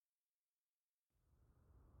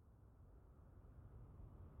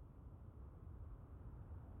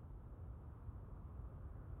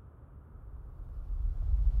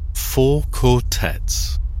Four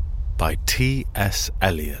Quartets by T.S.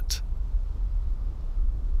 Eliot.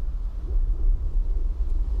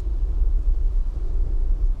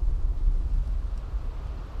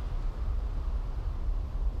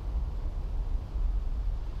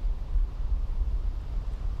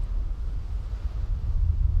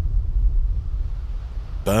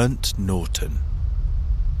 Burnt Norton.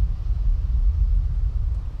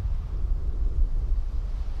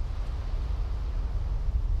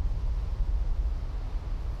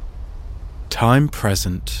 Time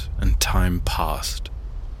present and time past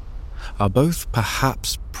are both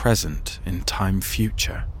perhaps present in time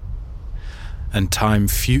future, and time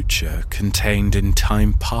future contained in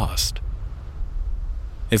time past.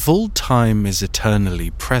 If all time is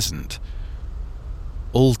eternally present,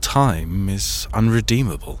 all time is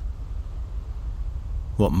unredeemable.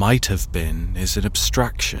 What might have been is an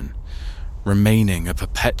abstraction, remaining a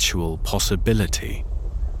perpetual possibility,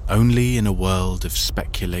 only in a world of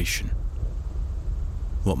speculation.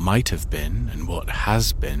 What might have been and what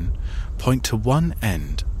has been point to one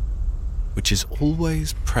end, which is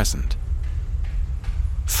always present.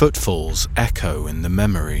 Footfalls echo in the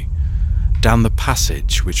memory, down the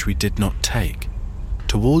passage which we did not take,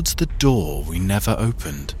 towards the door we never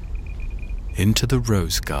opened, into the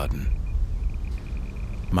rose garden.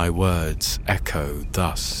 My words echo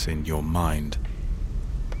thus in your mind.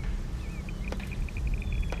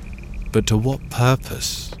 But to what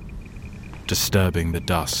purpose? Disturbing the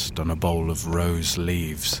dust on a bowl of rose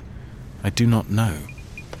leaves, I do not know.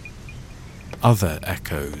 Other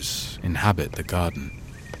echoes inhabit the garden.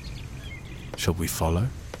 Shall we follow?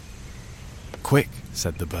 Quick,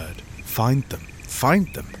 said the bird, find them.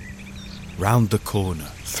 Find them. Round the corner,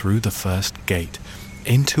 through the first gate,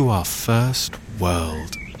 into our first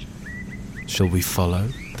world. Shall we follow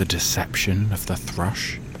the deception of the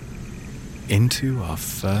thrush? Into our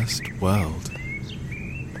first world.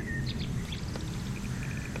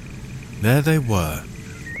 There they were,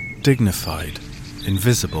 dignified,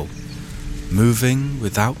 invisible, moving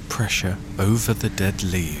without pressure over the dead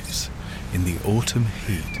leaves in the autumn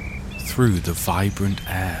heat through the vibrant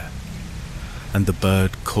air. And the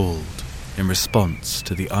bird called in response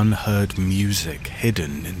to the unheard music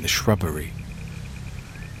hidden in the shrubbery.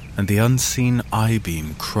 And the unseen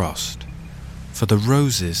eye-beam crossed, for the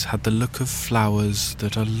roses had the look of flowers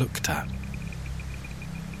that are looked at.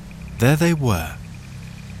 There they were,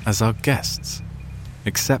 as our guests,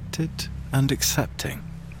 accepted and accepting.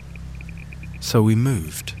 So we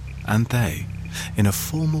moved, and they, in a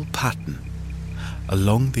formal pattern,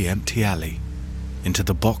 along the empty alley, into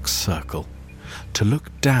the box circle, to look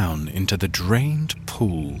down into the drained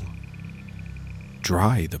pool.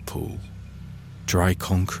 Dry the pool, dry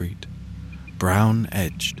concrete,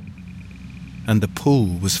 brown-edged, and the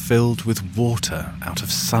pool was filled with water out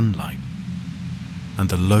of sunlight, and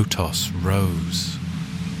the lotos rose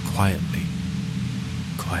quietly,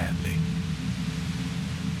 quietly.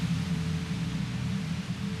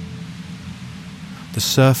 The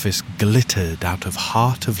surface glittered out of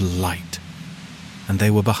heart of light, and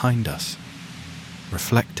they were behind us,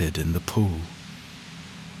 reflected in the pool.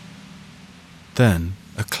 Then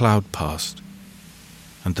a cloud passed,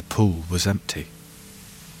 and the pool was empty.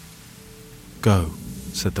 Go,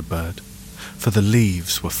 said the bird, for the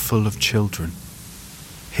leaves were full of children,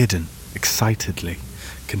 hidden excitedly,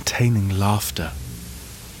 containing laughter.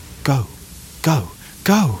 Go, go,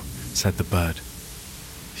 go, said the bird.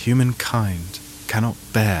 Humankind cannot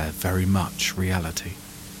bear very much reality.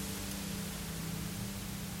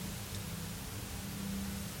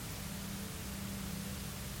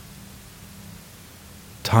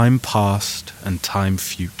 Time past and time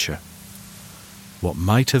future. What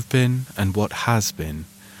might have been and what has been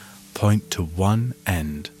point to one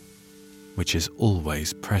end, which is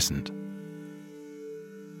always present.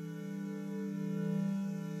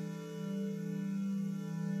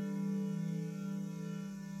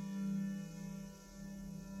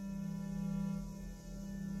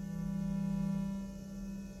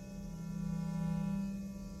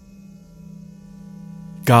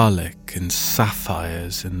 Garlic and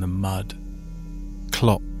sapphires in the mud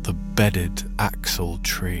clot the bedded axle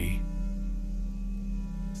tree.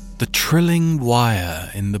 The trilling wire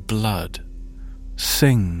in the blood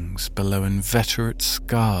sings below inveterate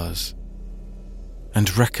scars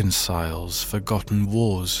and reconciles forgotten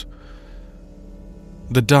wars.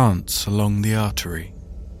 The dance along the artery,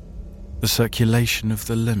 the circulation of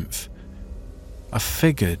the lymph, are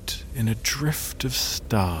figured in a drift of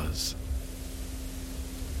stars.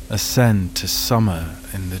 Ascend to summer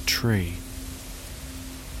in the tree.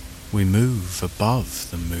 We move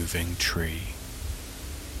above the moving tree,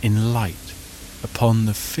 in light upon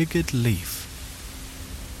the figured leaf,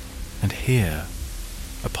 and here,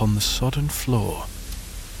 upon the sodden floor,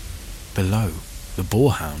 below, the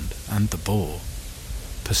boarhound and the boar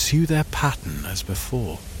pursue their pattern as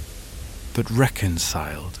before, but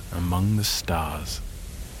reconciled among the stars.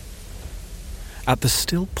 At the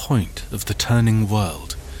still point of the turning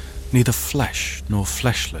world, neither flesh nor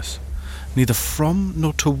fleshless, neither from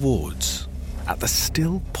nor towards, at the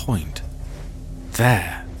still point,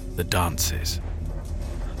 there the dance is,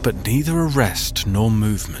 but neither arrest nor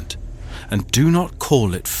movement, and do not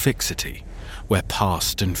call it fixity, where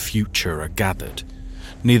past and future are gathered,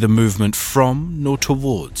 neither movement from nor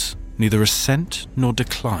towards, neither ascent nor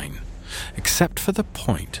decline, except for the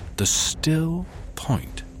point, the still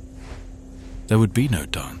point. There would be no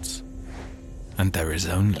dance, and there is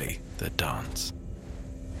only the dance.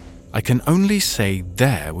 I can only say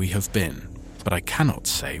there we have been, but I cannot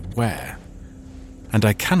say where, and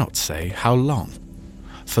I cannot say how long,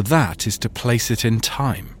 for that is to place it in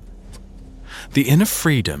time. The inner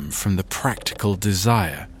freedom from the practical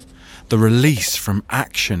desire, the release from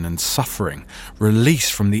action and suffering, release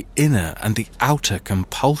from the inner and the outer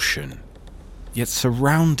compulsion, yet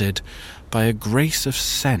surrounded by a grace of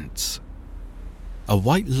sense, a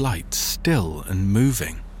white light still and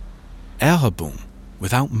moving, Erhebung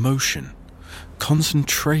without motion,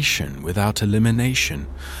 concentration without elimination,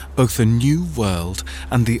 both the new world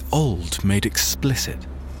and the old made explicit,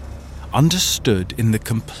 understood in the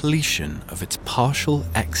completion of its partial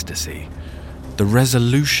ecstasy, the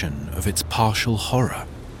resolution of its partial horror.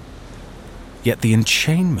 Yet the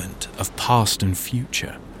enchainment of past and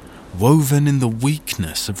future, woven in the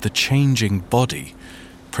weakness of the changing body,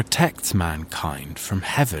 protects mankind from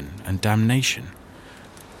heaven and damnation,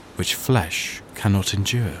 which flesh cannot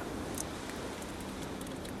endure.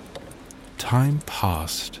 Time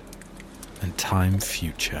past and time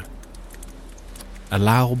future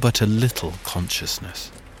allow but a little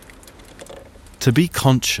consciousness. To be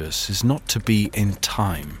conscious is not to be in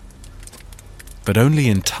time, but only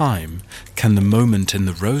in time can the moment in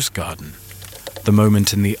the rose garden, the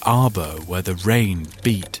moment in the arbour where the rain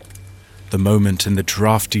beat, the moment in the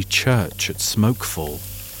draughty church at Smokefall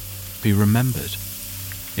be remembered,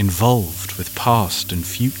 involved with past and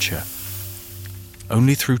future.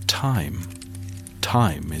 Only through time,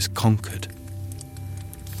 time is conquered.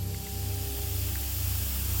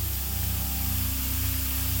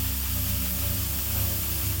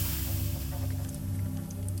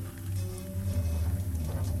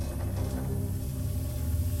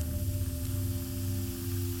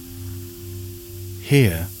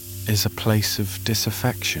 Here is a place of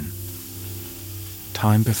disaffection,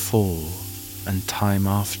 time before and time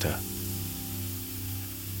after.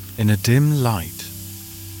 In a dim light,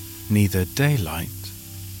 neither daylight,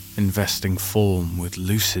 investing form with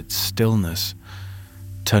lucid stillness,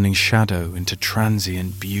 turning shadow into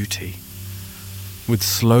transient beauty, with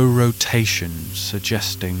slow rotation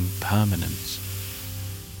suggesting permanence,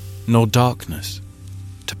 nor darkness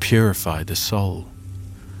to purify the soul,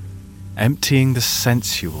 emptying the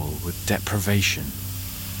sensual with deprivation,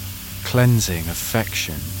 cleansing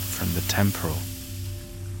affection from the temporal.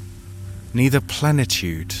 Neither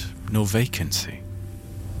plenitude nor vacancy,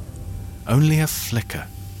 only a flicker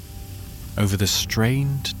over the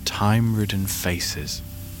strained, time-ridden faces,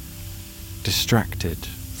 distracted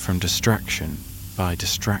from distraction by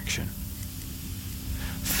distraction,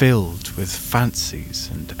 filled with fancies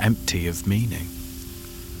and empty of meaning,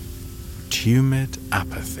 tumid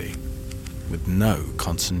apathy with no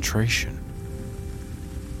concentration.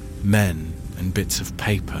 Men and bits of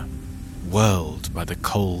paper, whirled by the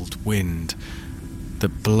cold wind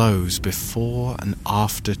that blows before and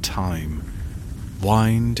after time,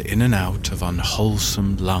 wind in and out of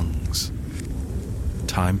unwholesome lungs,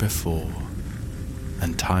 time before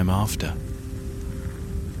and time after.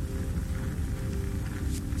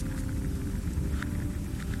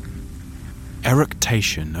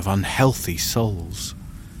 Eructation of unhealthy souls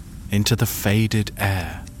into the faded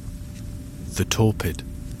air, the torpid,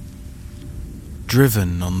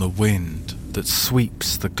 driven on the wind that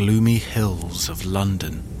sweeps the gloomy hills of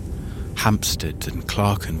London, Hampstead and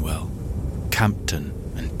Clerkenwell, Campden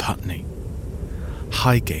and Putney,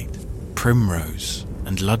 Highgate, Primrose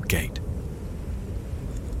and Ludgate.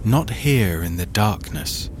 Not here in the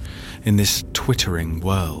darkness, in this twittering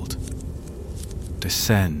world.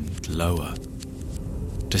 Descend lower.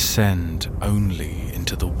 Descend only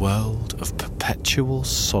into the world of perpetual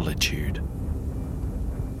solitude.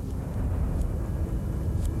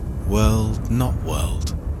 World not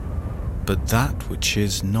world, but that which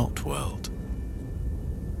is not world.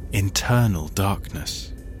 Internal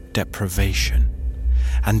darkness, deprivation,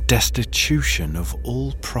 and destitution of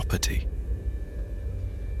all property,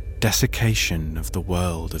 desiccation of the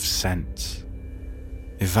world of sense,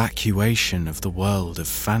 evacuation of the world of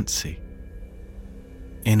fancy,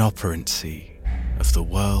 inoperancy of the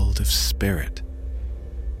world of spirit.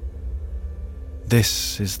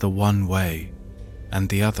 This is the one way, and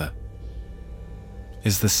the other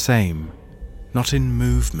is the same, not in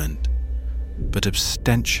movement, but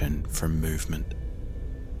abstention from movement.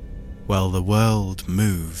 While the world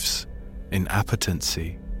moves in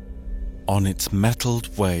appetency on its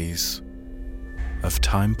metalled ways of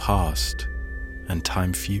time past and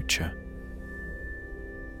time future.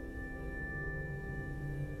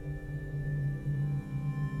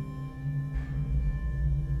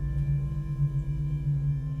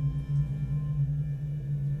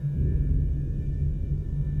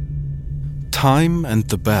 Time and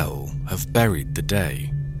the bell have buried the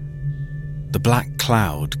day. The black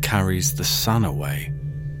cloud carries the sun away.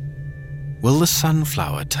 Will the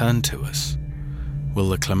sunflower turn to us? Will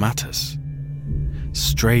the clematis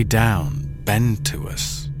stray down, bend to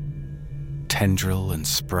us? Tendril and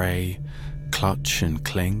spray, clutch and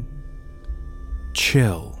cling?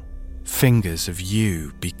 Chill, fingers of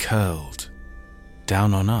you be curled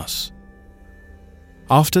down on us.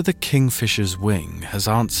 After the kingfisher's wing has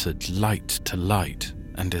answered light to light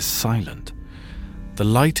and is silent, the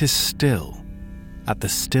light is still at the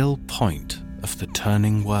still point of the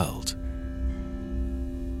turning world.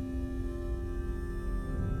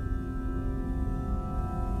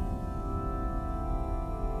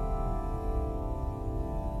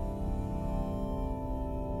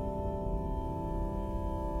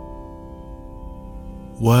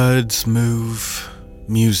 Words move,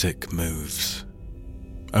 music moves,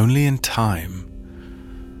 only in time,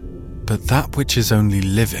 but that which is only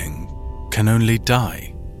living can only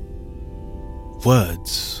die.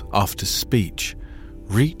 Words, after speech,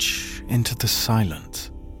 reach into the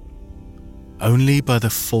silence. Only by the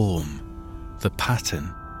form, the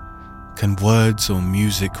pattern, can words or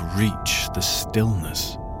music reach the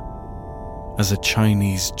stillness, as a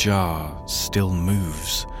Chinese jar still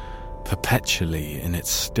moves perpetually in its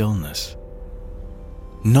stillness.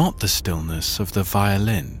 Not the stillness of the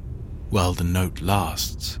violin while the note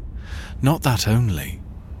lasts, not that only,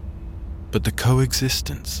 but the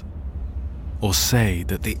coexistence, or say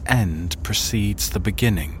that the end precedes the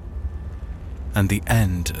beginning, and the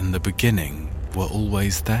end and the beginning were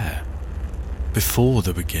always there, before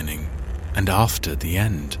the beginning and after the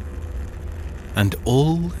end, and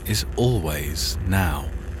all is always now.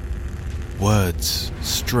 Words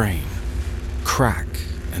strain, crack,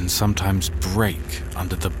 and sometimes break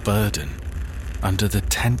under the burden, under the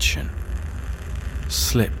tension.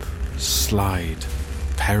 Slip, slide,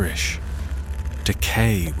 perish,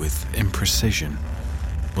 decay with imprecision,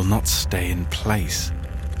 will not stay in place,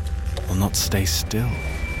 will not stay still.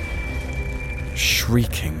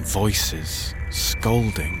 Shrieking voices,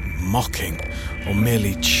 scolding, mocking, or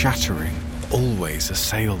merely chattering always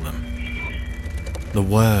assail them. The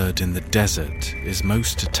word in the desert is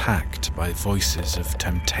most attacked by voices of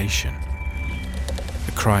temptation.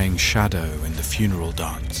 The crying shadow in the funeral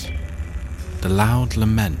dance, the loud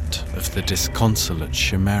lament of the disconsolate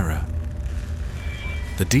chimera.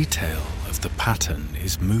 The detail of the pattern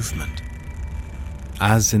is movement,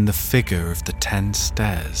 as in the figure of the 10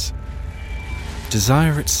 stairs.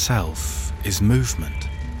 Desire itself is movement,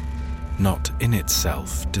 not in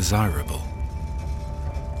itself desirable.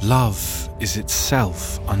 Love is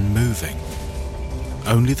itself unmoving,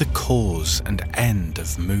 only the cause and end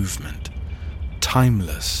of movement,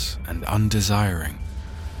 timeless and undesiring,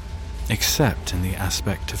 except in the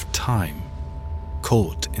aspect of time,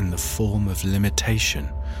 caught in the form of limitation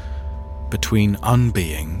between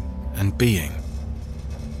unbeing and being.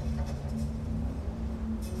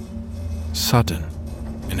 Sudden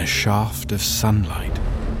in a shaft of sunlight.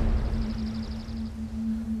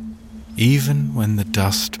 Even when the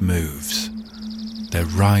dust moves, there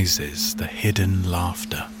rises the hidden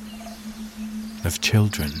laughter of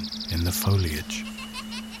children in the foliage.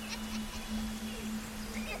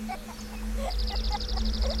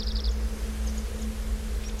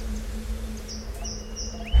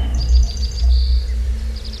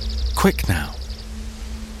 Quick now,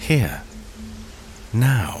 here,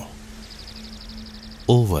 now,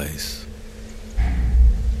 always.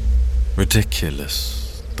 Ridiculous.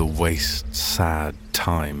 The waste, sad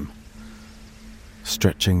time,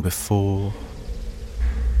 stretching before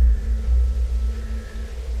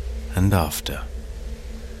and after.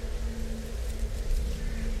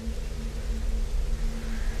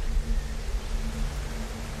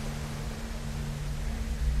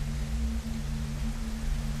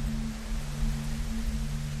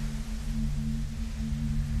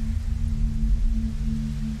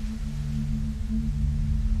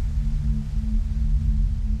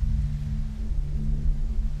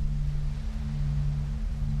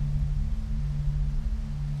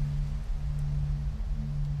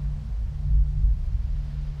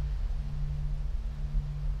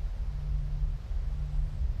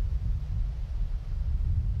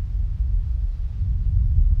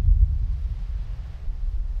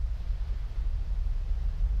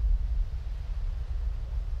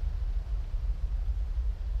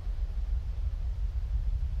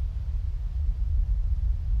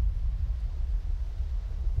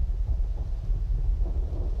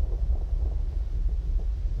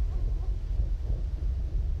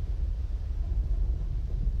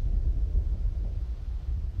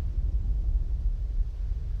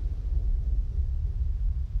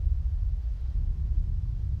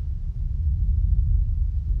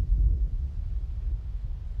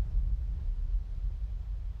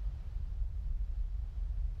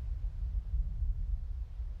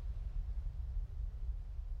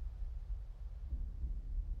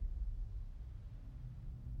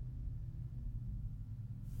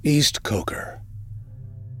 East Coker.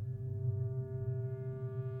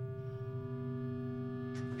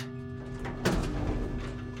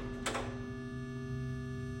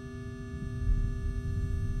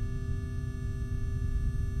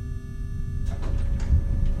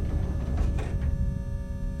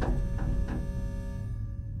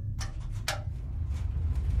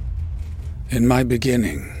 In my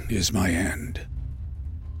beginning is my end.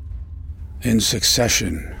 In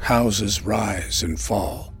succession, houses rise and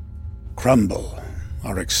fall, crumble,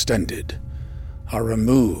 are extended, are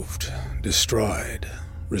removed, destroyed,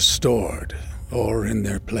 restored, or in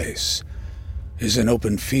their place is an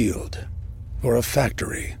open field, or a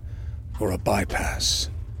factory, or a bypass.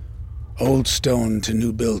 Old stone to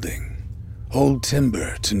new building, old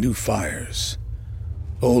timber to new fires,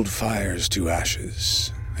 old fires to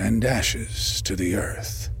ashes, and ashes to the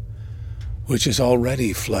earth, which is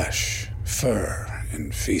already flesh, fur,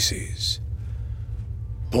 and feces,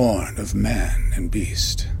 born of man and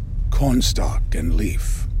beast, cornstalk and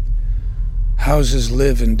leaf. Houses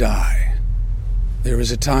live and die. There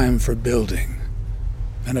is a time for building,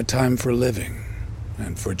 and a time for living,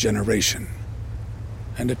 and for generation,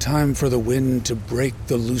 and a time for the wind to break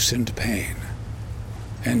the loosened pane,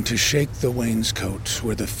 and to shake the wainscot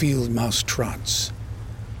where the field mouse trots,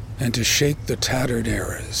 and to shake the tattered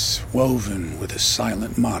eras woven with a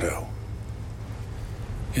silent motto.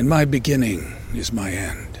 In my beginning is my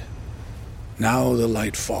end. Now the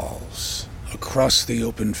light falls across the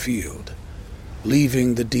open field,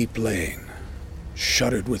 leaving the deep lane,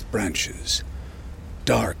 shuttered with branches,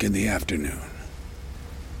 dark in the afternoon,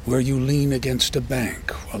 where you lean against a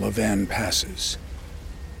bank while a van passes,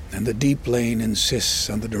 and the deep lane insists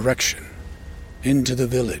on the direction into the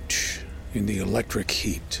village in the electric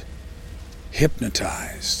heat.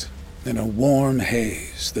 Hypnotized in a warm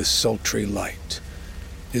haze, the sultry light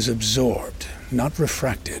is absorbed, not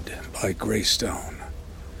refracted, by gray stone.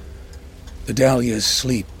 The dahlias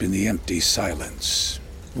sleep in the empty silence,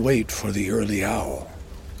 wait for the early owl.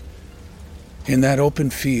 In that open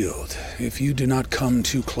field, if you do not come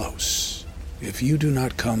too close,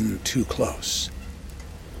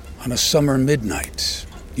 on a summer midnight,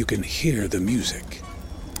 you can hear the music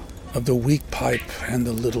of the weak pipe and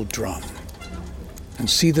the little drum, and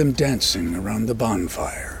see them dancing around the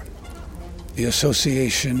bonfire, the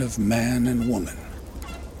association of man and woman,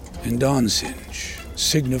 in dawnsinge,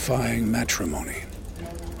 signifying matrimony,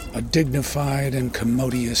 a dignified and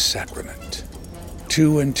commodious sacrament,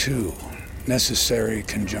 2 and 2, necessary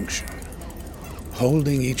conjunction,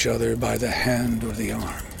 holding each other by the hand or the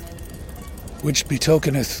arm, which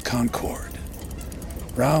betokeneth concord,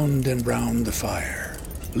 round and round the fire,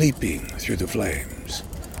 leaping through the flames,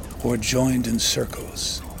 or joined in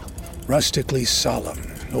circles, rustically solemn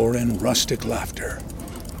or in rustic laughter,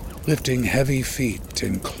 lifting heavy feet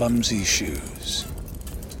in clumsy shoes.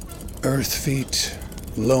 Earth feet,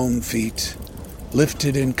 lone feet,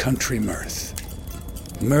 lifted in country mirth,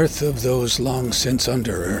 mirth of those long since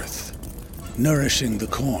under earth, nourishing the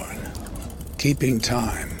corn, keeping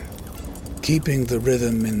time, keeping the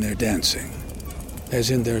rhythm in their dancing,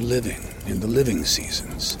 as in their living in the living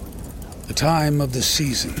seasons, the time of the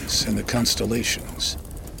seasons and the constellations,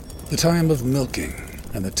 the time of milking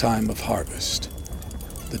and the time of harvest,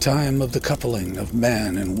 the time of the coupling of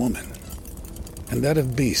man and woman, and that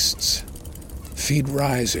of beasts, feet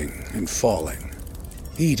rising and falling,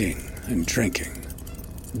 eating and drinking,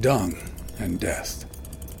 dung and death.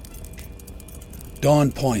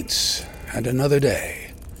 Dawn points, and another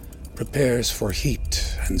day prepares for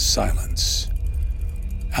heat and silence.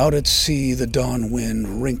 Out at sea, the dawn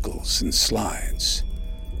wind wrinkles and slides.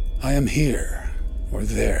 I am here, or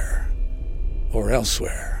there, or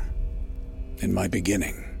elsewhere, in my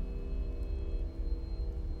beginning.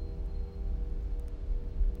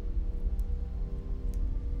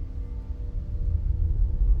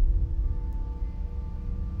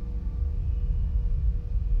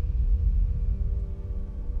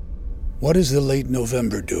 What is the late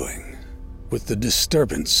November doing with the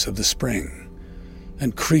disturbance of the spring,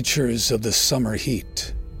 and creatures of the summer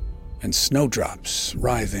heat, and snowdrops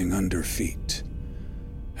writhing under feet,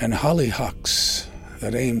 and hollyhocks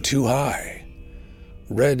that aim too high,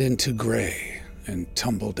 red into gray and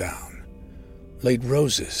tumble down, late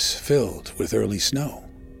roses filled with early snow?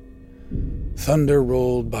 Thunder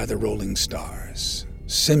rolled by the rolling stars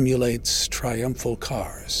simulates triumphal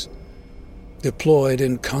cars, deployed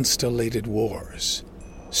in constellated wars,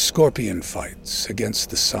 scorpion fights against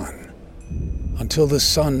the sun, until the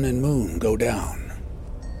sun and moon go down.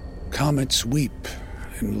 Comets weep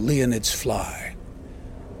and Leonids fly,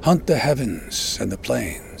 hunt the heavens and the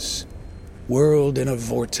plains, whirled in a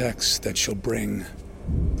vortex that shall bring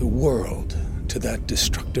the world to that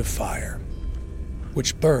destructive fire,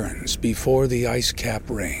 which burns before the ice cap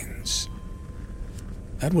rains.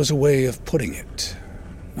 That was a way of putting it,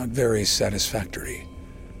 not very satisfactory.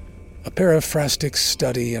 A paraphrastic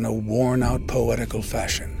study in a worn-out poetical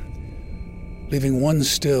fashion, leaving one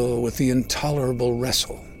still with the intolerable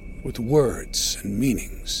wrestle with words and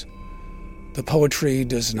meanings. The poetry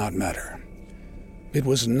does not matter. It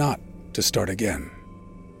was not to start again,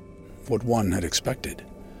 what one had expected.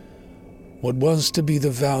 What was to be the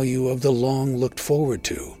value of the long looked forward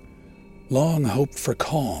to, long hoped for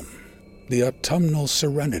calm, the autumnal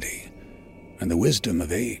serenity, and the wisdom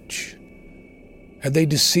of age? Had they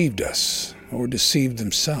deceived us, or deceived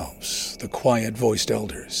themselves, the quiet-voiced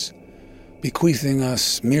elders, bequeathing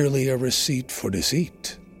us merely a receipt for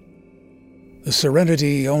deceit? The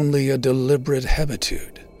serenity only a deliberate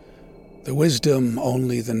habitude, the wisdom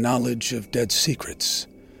only the knowledge of dead secrets,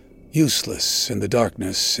 useless in the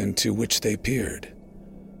darkness into which they peered,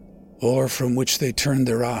 or from which they turned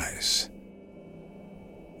their eyes.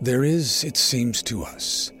 There is, it seems to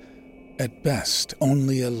us, at best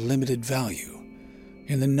only a limited value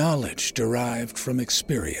in the knowledge derived from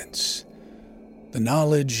experience. The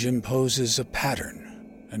knowledge imposes a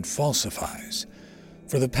pattern and falsifies,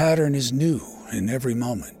 for the pattern is new in every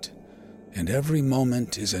moment, and every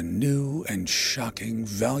moment is a new and shocking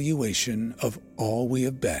valuation of all we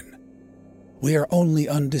have been. We are only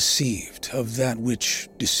undeceived of that which,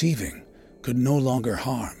 deceiving, could no longer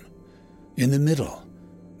harm. In the middle,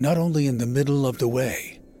 not only in the middle of the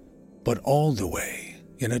way, but all the way,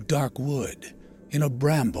 in a dark wood, in a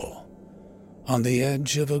bramble, on the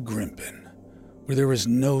edge of a grimpen, where there is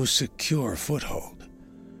no secure foothold,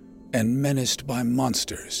 and menaced by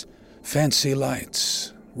monsters, fancy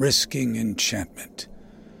lights, risking enchantment.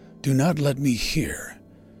 Do not let me hear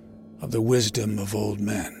of the wisdom of old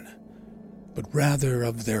men, but rather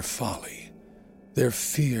of their folly, their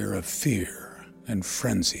fear of fear and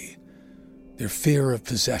frenzy, their fear of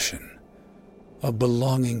possession, of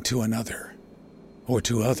belonging to another, or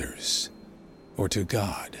to others, or to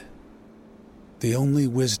God. The only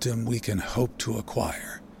wisdom we can hope to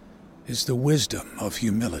acquire is the wisdom of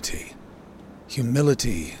humility.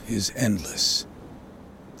 Humility is endless.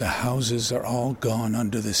 The houses are all gone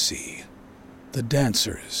under the sea. The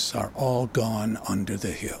dancers are all gone under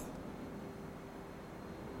the hill.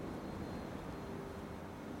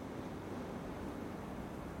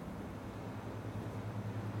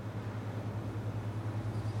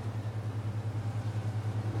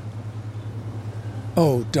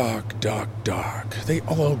 Oh, dark, dark, dark. They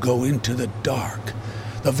all go into the dark.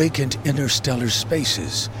 The vacant interstellar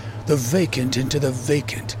spaces. The vacant into the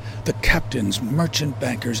vacant. The captains, merchant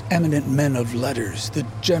bankers, eminent men of letters. The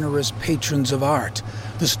generous patrons of art.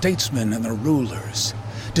 The statesmen and the rulers.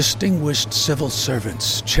 Distinguished civil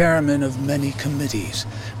servants. Chairmen of many committees.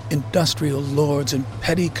 Industrial lords and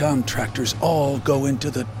petty contractors all go into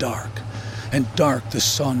the dark. And dark the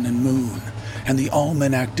sun and moon. And the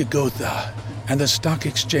Almanac de Gotha. And the Stock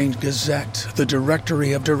Exchange Gazette, the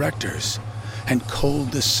Directory of Directors, and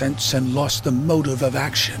cold the sense and lost the motive of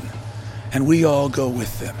action. And we all go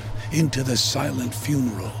with them into the silent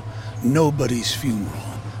funeral, nobody's funeral,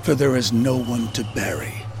 for there is no one to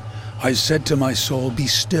bury. I said to my soul, be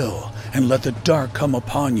still, and let the dark come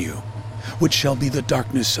upon you, which shall be the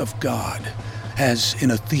darkness of God. As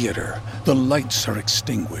in a theater, the lights are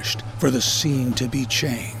extinguished, for the scene to be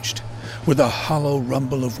changed. With a hollow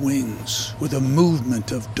rumble of wings, with a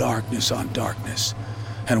movement of darkness on darkness.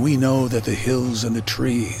 And we know that the hills and the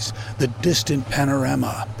trees, the distant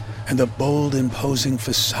panorama, and the bold imposing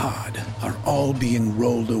facade are all being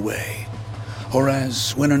rolled away. Or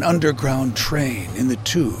as when an underground train in the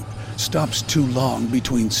tube stops too long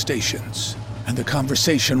between stations, and the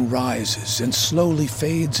conversation rises and slowly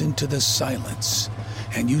fades into the silence,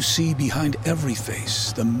 and you see behind every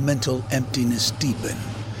face the mental emptiness deepen,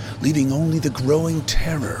 leaving only the growing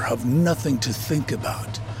terror of nothing to think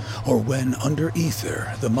about, or when under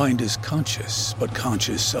ether the mind is conscious, but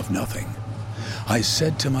conscious of nothing. I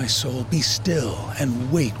said to my soul, be still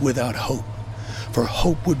and wait without hope, for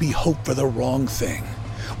hope would be hope for the wrong thing.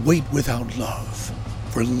 Wait without love,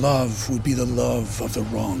 for love would be the love of the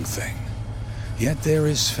wrong thing. Yet there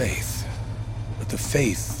is faith, but the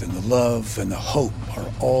faith and the love and the hope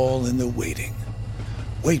are all in the waiting.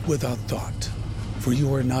 Wait without thought, for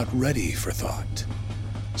you are not ready for thought.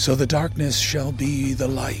 So the darkness shall be the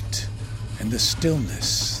light, and the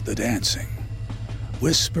stillness the dancing.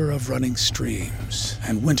 Whisper of running streams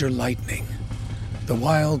and winter lightning, the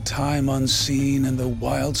wild thyme unseen and the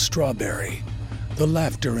wild strawberry, the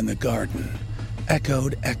laughter in the garden,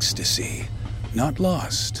 echoed ecstasy, not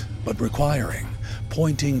lost, but requiring,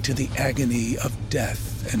 pointing to the agony of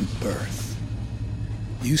death and birth.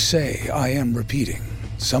 You say I am repeating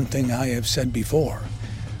something I have said before.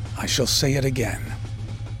 I shall say it again.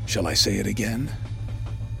 Shall I say it again?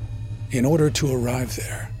 In order to arrive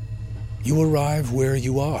there, you arrive where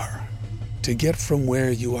you are, to get from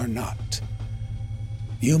where you are not.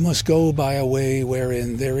 You must go by a way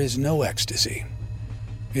wherein there is no ecstasy.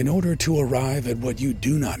 In order to arrive at what you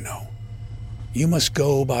do not know, you must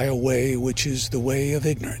go by a way which is the way of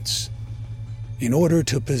ignorance. In order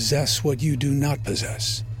to possess what you do not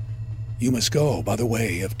possess, you must go by the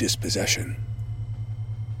way of dispossession.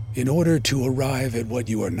 In order to arrive at what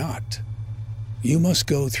you are not, you must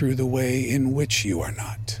go through the way in which you are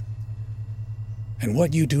not. And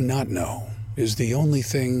what you do not know is the only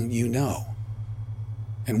thing you know.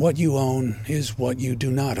 And what you own is what you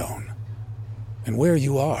do not own. And where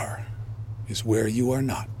you are is where you are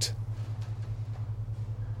not.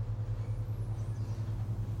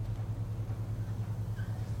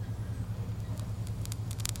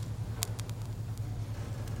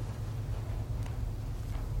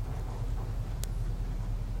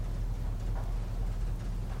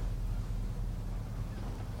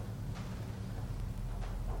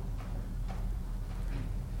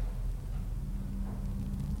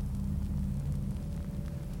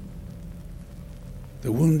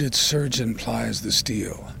 The wounded surgeon plies the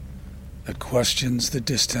steel that questions the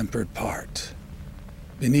distempered part.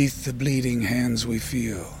 Beneath the bleeding hands we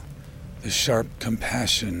feel the sharp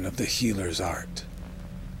compassion of the healer's art,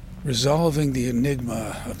 resolving the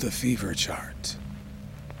enigma of the fever chart.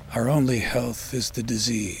 Our only health is the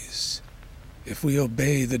disease, if we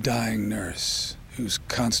obey the dying nurse, whose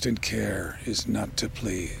constant care is not to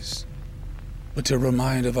please, but to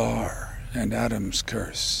remind of our and Adam's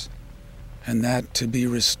curse, and that to be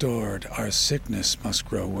restored our sickness must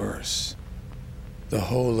grow worse. The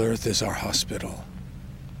whole earth is our hospital,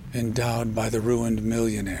 endowed by the ruined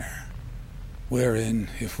millionaire, wherein,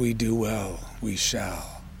 if we do well, we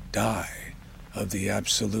shall die of the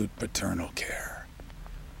absolute paternal care,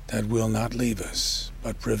 that will not leave us,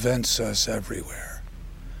 but prevents us everywhere.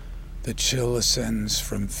 The chill ascends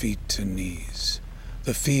from feet to knees,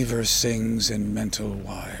 the fever sings in mental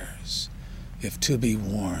wires. If to be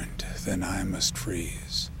warned, then I must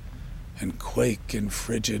freeze, and quake in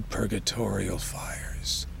frigid purgatorial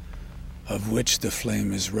fires, of which the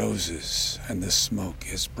flame is roses, and the smoke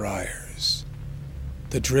is briars.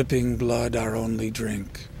 The dripping blood our only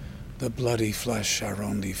drink, the bloody flesh our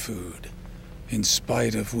only food, in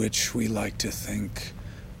spite of which we like to think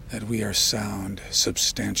that we are sound,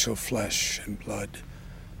 substantial flesh and blood.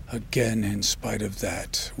 Again, in spite of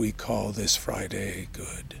that, we call this Friday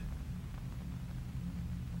good.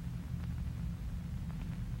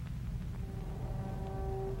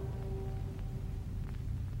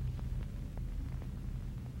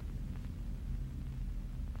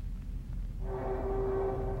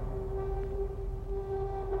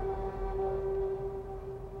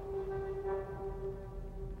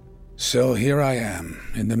 So here I am,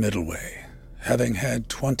 in the middle way, having had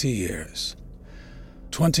 20 years.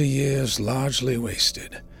 20 years largely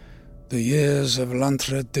wasted, the years of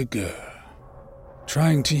l'entre-deux-guerres.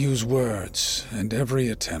 Trying to use words, and every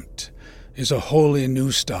attempt is a wholly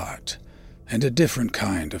new start, and a different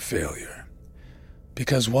kind of failure.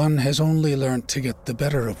 Because one has only learnt to get the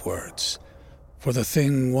better of words, for the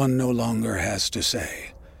thing one no longer has to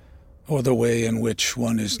say, or the way in which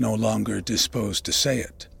one is no longer disposed to say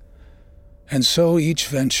it. And so each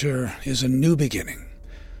venture is a new beginning,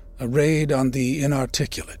 a raid on the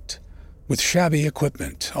inarticulate, with shabby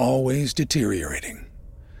equipment always deteriorating.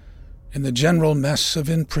 In the general mess of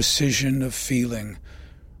imprecision of feeling,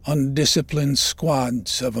 undisciplined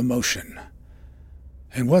squads of emotion.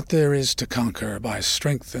 And what there is to conquer by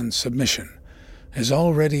strength and submission has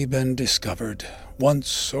already been discovered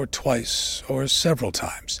once or twice or several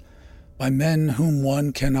times by men whom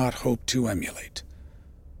one cannot hope to emulate.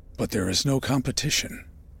 But there is no competition.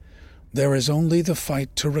 There is only the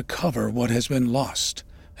fight to recover what has been lost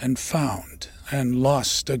and found and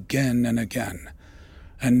lost again and again,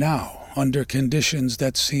 and now under conditions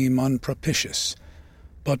that seem unpropitious,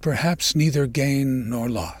 but perhaps neither gain nor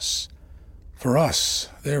loss. For us,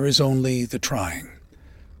 there is only the trying.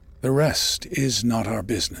 The rest is not our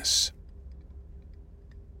business.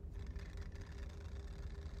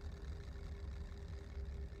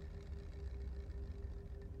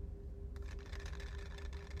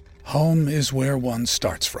 Home is where one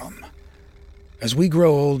starts from. As we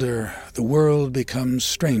grow older, the world becomes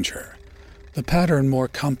stranger, the pattern more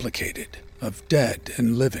complicated, of dead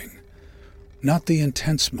and living. Not the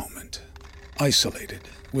intense moment, isolated,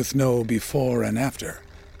 with no before and after,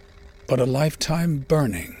 but a lifetime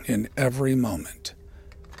burning in every moment.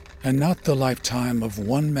 And not the lifetime of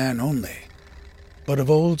one man only, but of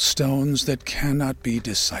old stones that cannot be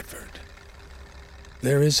deciphered.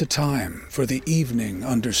 There is a time for the evening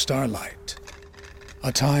under starlight,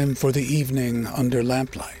 a time for the evening under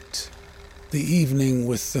lamplight, the evening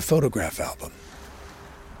with the photograph album.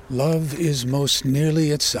 Love is most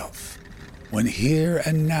nearly itself, when here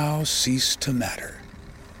and now cease to matter.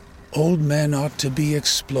 Old men ought to be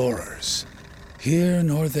explorers. Here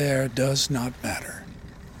nor there does not matter.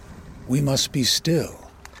 We must be still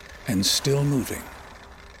and still moving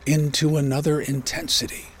into another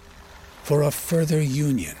intensity for a further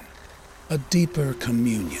union, a deeper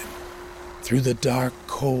communion through the dark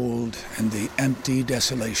cold and the empty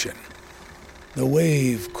desolation. The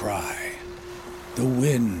wave cry, the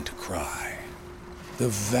wind cry, the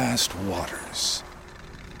vast waters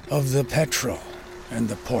of the petrel and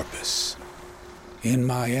the porpoise. In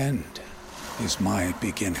my end is my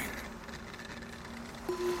beginning.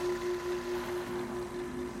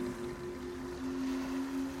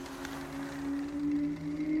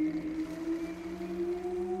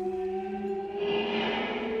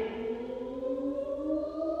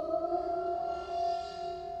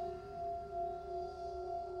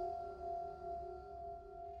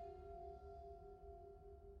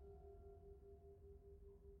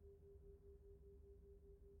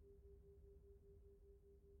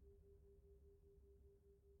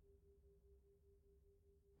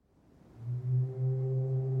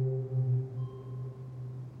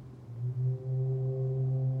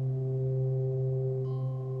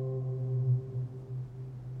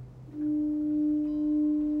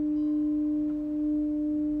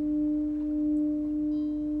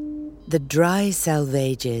 The Dry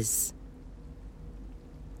Salvages.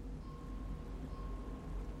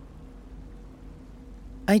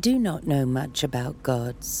 I do not know much about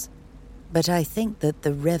gods, but I think that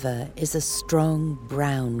the river is a strong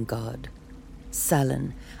brown god,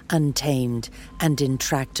 sullen, untamed, and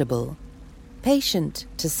intractable, patient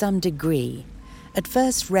to some degree, at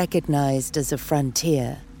first recognized as a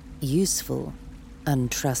frontier, useful,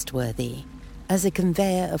 untrustworthy, as a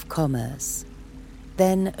conveyor of commerce,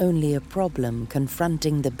 then only a problem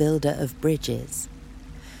confronting the builder of bridges.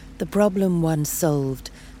 The problem once solved,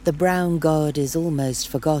 the brown god is almost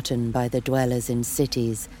forgotten by the dwellers in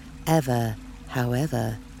cities, ever,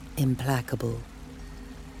 however, implacable.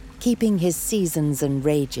 Keeping his seasons and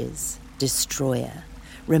rages, destroyer,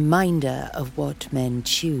 reminder of what men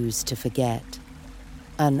choose to forget.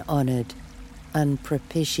 Unhonored,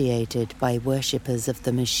 unpropitiated by worshippers of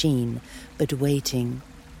the machine, but waiting,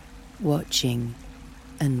 watching,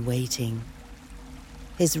 and waiting.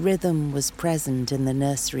 His rhythm was present in the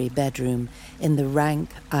nursery bedroom, in the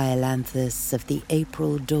rank ailanthus of the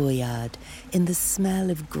April dooryard, in the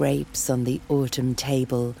smell of grapes on the autumn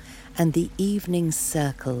table, and the evening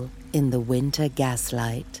circle in the winter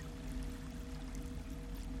gaslight.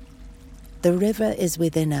 The river is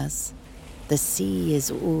within us. The sea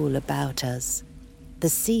is all about us. The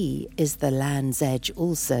sea is the land's edge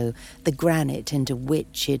also, the granite into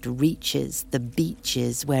which it reaches, the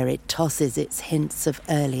beaches where it tosses its hints of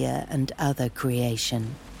earlier and other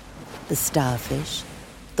creation. The starfish,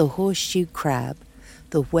 the horseshoe crab,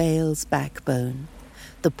 the whale's backbone,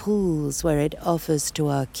 the pools where it offers to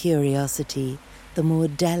our curiosity the more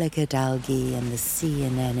delicate algae and the sea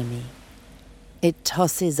anemone. It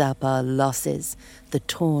tosses up our losses, the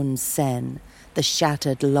torn seine, the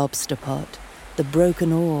shattered lobster pot, the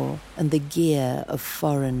broken oar and the gear of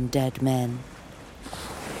foreign dead men.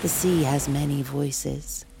 The sea has many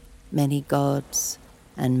voices, many gods,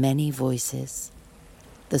 and many voices.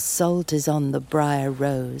 The salt is on the briar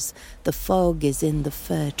rose, the fog is in the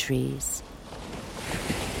fir trees.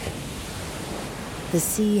 The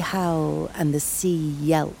sea howl and the sea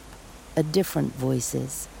yelp are different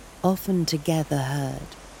voices, often together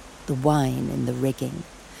heard, the whine in the rigging,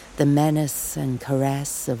 the menace and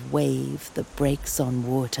caress of wave that breaks on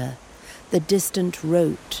water, the distant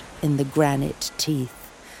rote in the granite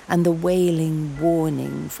teeth, and the wailing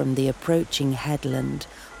warning from the approaching headland,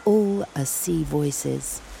 all are sea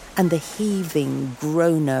voices, and the heaving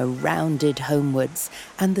groaner rounded homewards,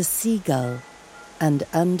 and the seagull, and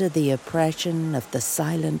under the oppression of the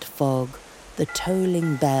silent fog, the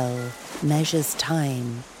tolling bell measures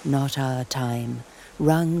time, not our time,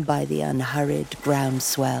 rung by the unhurried ground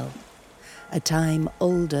swell, a time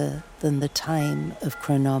older than the time of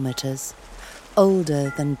chronometers,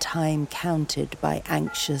 older than time counted by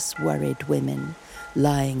anxious, worried women,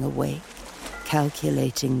 lying awake,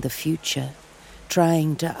 calculating the future,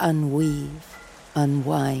 trying to unweave,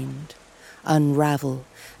 unwind, unravel,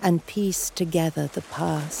 and piece together the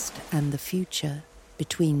past and the future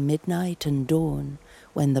between midnight and dawn,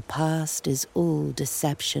 when the past is all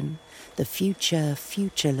deception, the future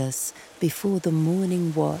futureless before the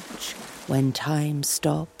morning watch, when time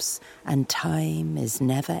stops and time is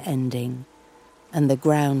never ending, and the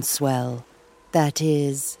groundswell that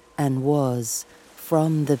is and was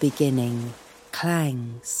from the beginning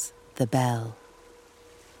clangs the bell.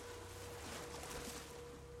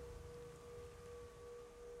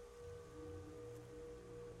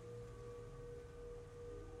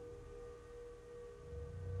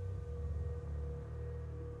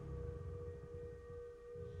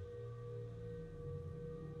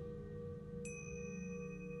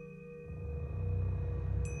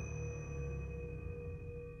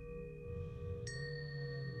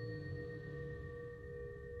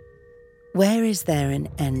 Where is there an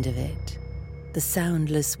end of it? The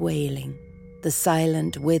soundless wailing, the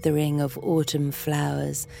silent withering of autumn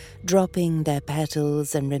flowers, dropping their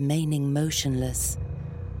petals and remaining motionless.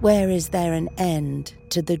 Where is there an end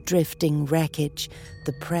to the drifting wreckage,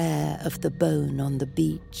 the prayer of the bone on the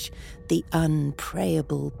beach, the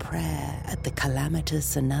unprayable prayer at the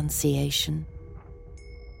calamitous annunciation?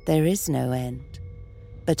 There is no end,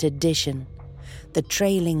 but addition, the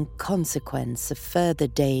trailing consequence of further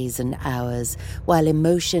days and hours, while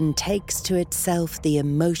emotion takes to itself the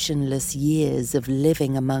emotionless years of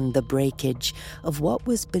living among the breakage of what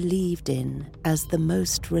was believed in as the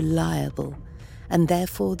most reliable, and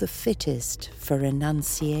therefore the fittest for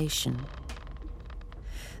renunciation.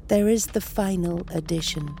 There is the final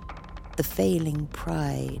addition, the failing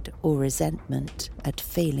pride or resentment at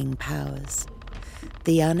failing powers,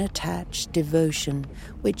 the unattached devotion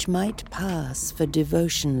which might pass for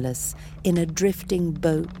devotionless in a drifting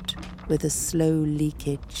boat with a slow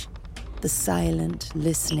leakage, the silent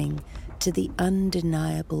listening to the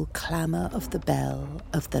undeniable clamour of the bell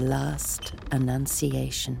of the last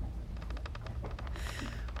annunciation.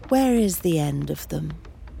 Where is the end of them?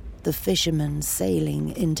 The fisherman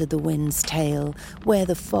sailing into the wind's tail, where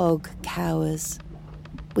the fog cowers.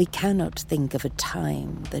 We cannot think of a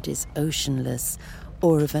time that is oceanless,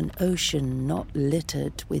 or of an ocean not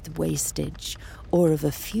littered with wastage, or of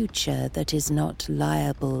a future that is not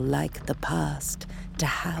liable, like the past, to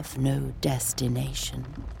have no destination.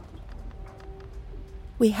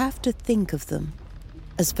 We have to think of them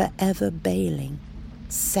as forever bailing,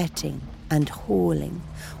 setting and hauling,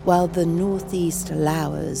 while the northeast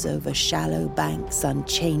lowers over shallow banks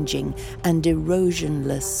unchanging and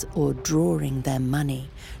erosionless, or drawing their money,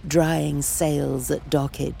 drying sails at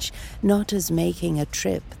dockage, not as making a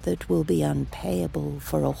trip that will be unpayable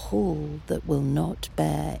for a haul that will not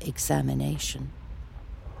bear examination.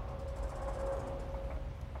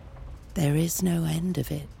 There is no end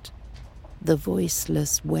of it, the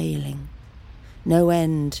voiceless wailing, no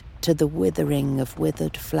end to the withering of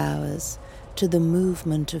withered flowers, to the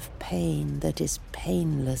movement of pain that is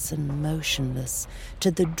painless and motionless,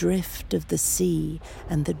 to the drift of the sea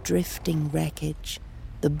and the drifting wreckage,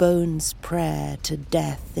 the bone's prayer to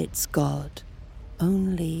death its God,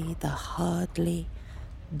 only the hardly,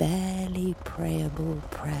 barely prayable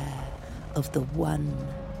prayer of the one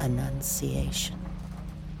annunciation.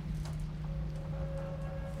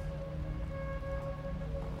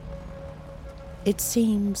 It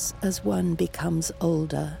seems, as one becomes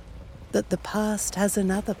older, that the past has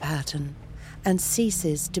another pattern and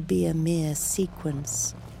ceases to be a mere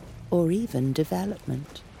sequence, or even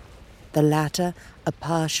development. The latter a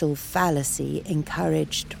partial fallacy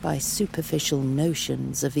encouraged by superficial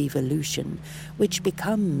notions of evolution, which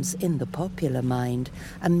becomes, in the popular mind,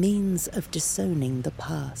 a means of disowning the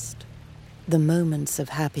past. The moments of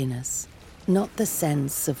happiness, not the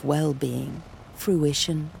sense of well-being,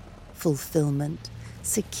 fruition, fulfillment,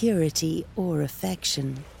 security or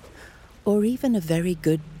affection, or even a very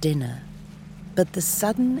good dinner, but the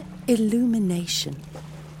sudden illumination.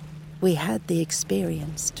 We had the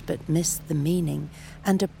experience but missed the meaning,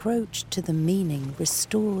 and approach to the meaning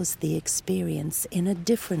restores the experience in a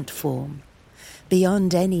different form,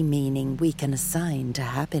 beyond any meaning we can assign to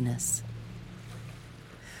happiness.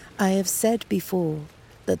 I have said before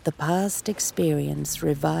that the past experience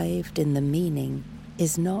revived in the meaning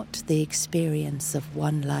is not the experience of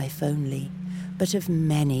one life only, but of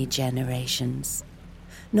many generations,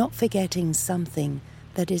 not forgetting something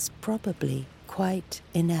that is probably quite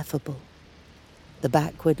ineffable. The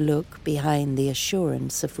backward look behind the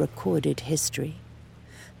assurance of recorded history,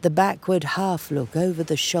 the backward half-look over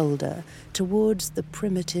the shoulder towards the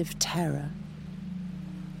primitive terror.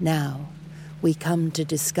 Now we come to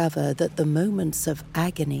discover that the moments of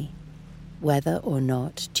agony, whether or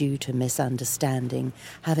not due to misunderstanding,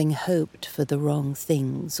 having hoped for the wrong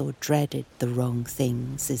things or dreaded the wrong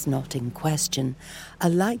things is not in question, are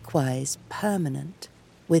likewise permanent,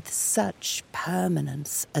 with such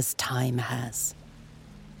permanence as time has.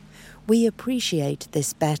 We appreciate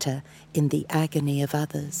this better in the agony of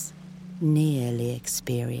others, nearly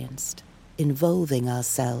experienced, involving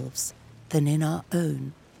ourselves, than in our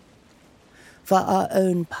own. For our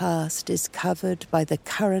own past is covered by the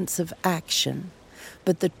currents of action,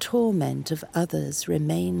 but the torment of others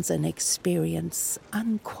remains an experience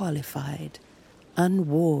unqualified,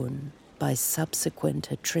 unworn by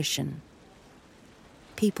subsequent attrition.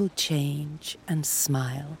 People change and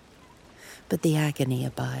smile, but the agony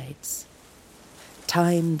abides.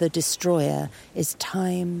 Time the destroyer is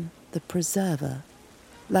time the preserver,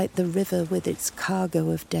 like the river with its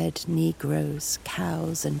cargo of dead Negroes,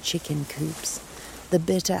 cows and chicken coops, the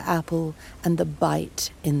bitter apple and the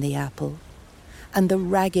bite in the apple, and the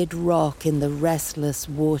ragged rock in the restless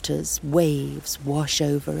waters. Waves wash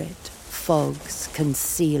over it, fogs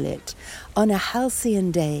conceal it. On a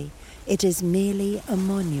halcyon day, it is merely a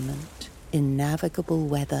monument. In navigable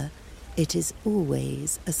weather, it is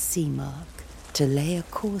always a sea mark to lay a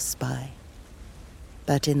course by.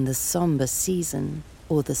 But in the sombre season,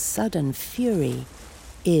 or the sudden fury,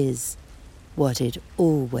 is what it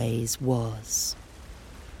always was.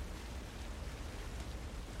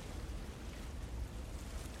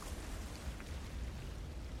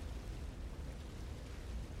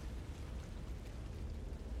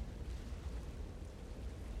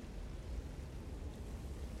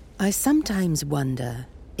 I sometimes wonder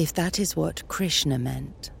if that is what Krishna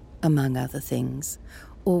meant, among other things,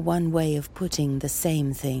 or one way of putting the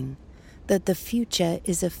same thing, that the future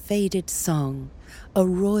is a faded song, a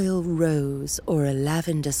royal rose or a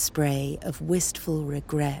lavender spray of wistful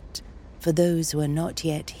regret for those who are not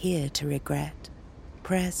yet here to regret,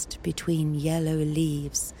 pressed between yellow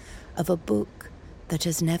leaves of a book that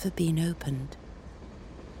has never been opened.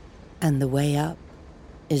 And the way up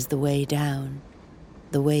is the way down,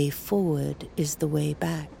 the way forward is the way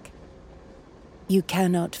back. You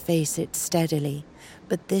cannot face it steadily,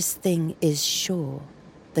 but this thing is sure.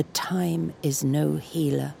 The time is no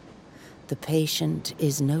healer. The patient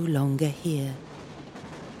is no longer here.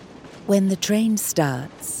 When the train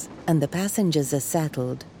starts and the passengers are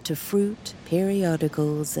settled to fruit,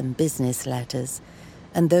 periodicals and business letters,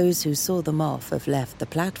 and those who saw them off have left the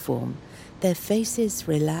platform, their faces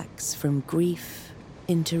relax from grief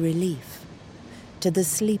into relief, to the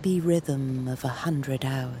sleepy rhythm of 100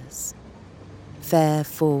 hours. Fare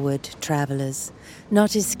forward, travellers,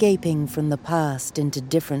 not escaping from the past into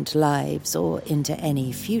different lives or into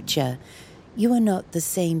any future. You are not the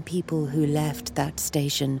same people who left that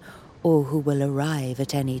station or who will arrive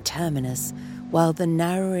at any terminus while the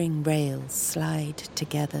narrowing rails slide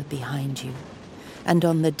together behind you. And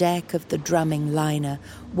on the deck of the drumming liner,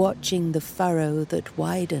 watching the furrow that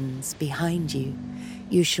widens behind you,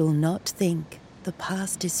 you shall not think the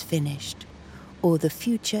past is finished or the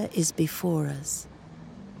future is before us.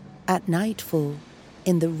 At nightfall,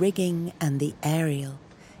 in the rigging and the aerial,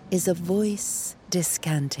 is a voice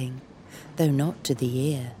descanting, though not to the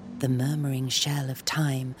ear, the murmuring shell of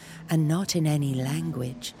time, and not in any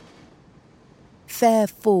language. Fare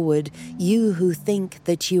forward, you who think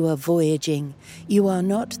that you are voyaging. You are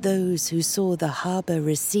not those who saw the harbour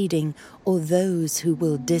receding, or those who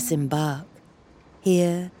will disembark.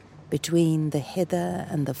 Here, between the hither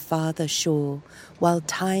and the farther shore, while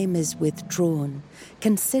time is withdrawn,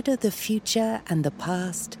 consider the future and the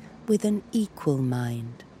past with an equal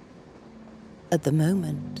mind. At the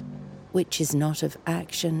moment, which is not of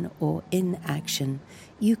action or inaction,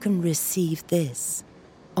 you can receive this.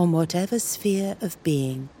 On whatever sphere of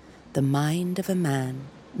being the mind of a man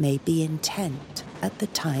may be intent at the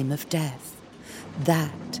time of death,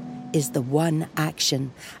 that is the one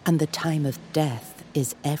action, and the time of death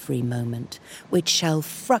is every moment, which shall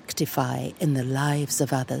fructify in the lives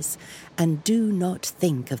of others, and do not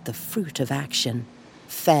think of the fruit of action.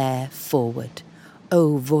 Fare forward,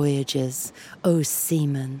 O voyagers, O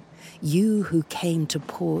seamen, you who came to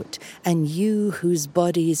port, and you whose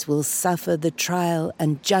bodies will suffer the trial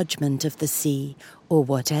and judgment of the sea, or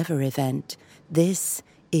whatever event, this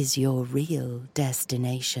is your real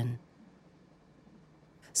destination.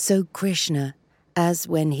 So Krishna, as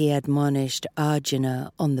when he admonished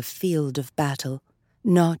Arjuna on the field of battle,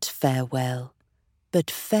 not farewell, but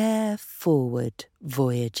fare forward,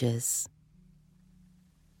 voyagers.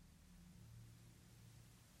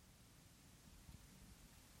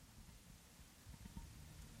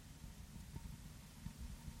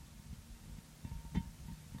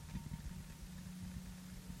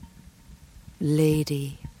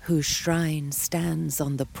 Lady, whose shrine stands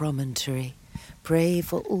on the promontory, pray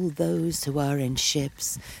for all those who are in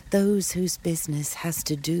ships, those whose business has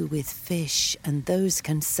to do with fish, and those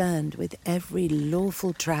concerned with every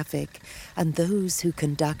lawful traffic, and those who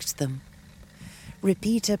conduct them.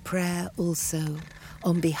 Repeat a prayer also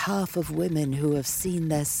on behalf of women who have seen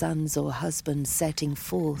their sons or husbands setting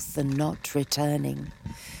forth and not returning.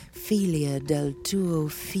 Filia del tuo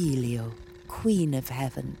filio, Queen of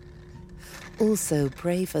Heaven. Also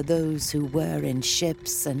pray for those who were in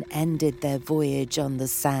ships and ended their voyage on the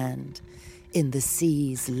sand, in the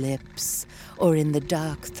sea's lips, or in the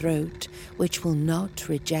dark throat which will not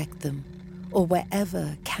reject them, or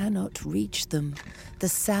wherever cannot reach them, the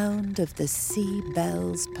sound of the sea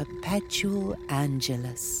bell's perpetual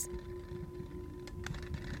angelus.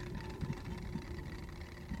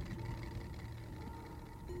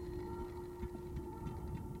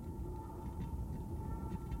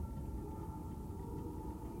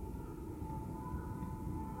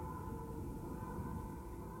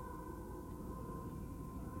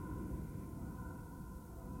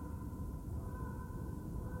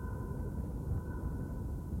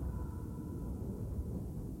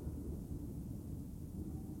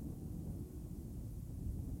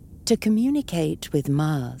 To communicate with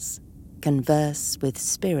Mars, converse with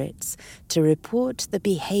spirits, to report the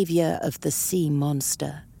behavior of the sea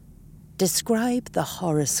monster, describe the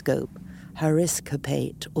horoscope,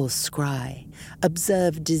 horoscopate or scry,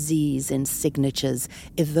 observe disease in signatures,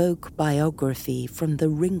 evoke biography from the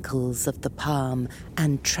wrinkles of the palm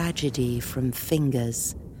and tragedy from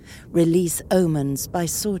fingers. Release omens by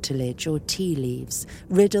sortilege or tea leaves,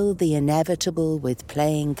 riddle the inevitable with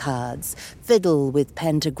playing cards, fiddle with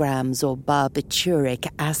pentagrams or barbituric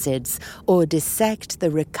acids, or dissect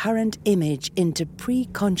the recurrent image into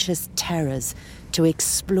preconscious terrors to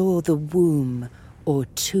explore the womb or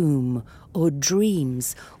tomb or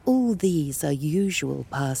dreams. All these are usual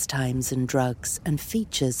pastimes and drugs and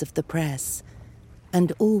features of the press,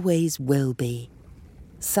 and always will be.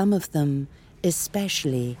 Some of them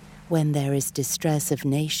especially when there is distress of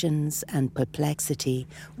nations and perplexity,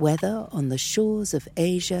 whether on the shores of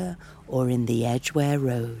Asia or in the Edgware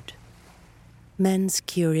Road. Men's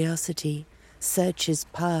curiosity searches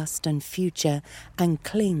past and future and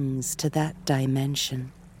clings to that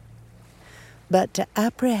dimension. But to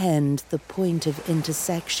apprehend the point of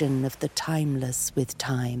intersection of the timeless with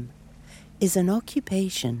time is an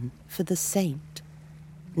occupation for the saint.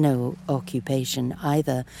 No occupation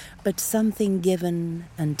either, but something given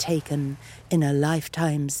and taken in a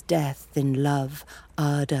lifetime's death in love,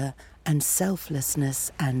 ardour, and selflessness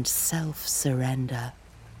and self-surrender.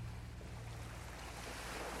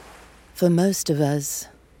 For most of us,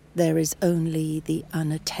 there is only the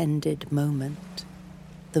unattended moment,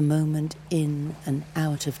 the moment in and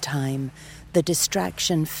out of time, the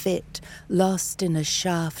distraction fit, lost in a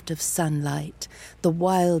shaft of sunlight, the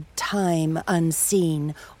wild time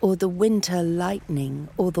unseen, or the winter lightning,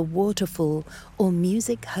 or the waterfall, or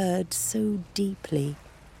music heard so deeply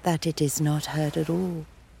that it is not heard at all.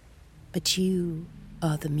 But you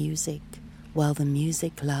are the music while the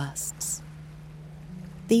music lasts.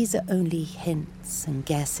 These are only hints and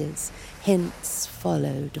guesses, hints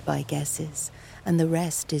followed by guesses, and the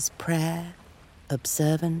rest is prayer,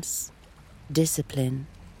 observance, discipline,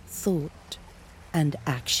 thought, and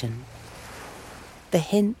action. The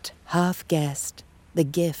hint half guessed, the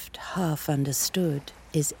gift half understood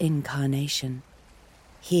is incarnation.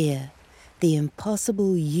 Here, the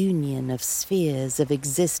impossible union of spheres of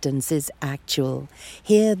existence is actual.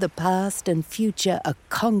 Here the past and future are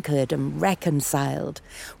conquered and reconciled,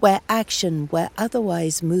 where action were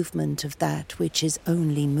otherwise movement of that which is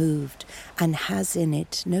only moved, and has in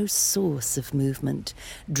it no source of movement,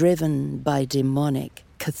 driven by demonic,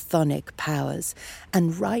 chthonic powers,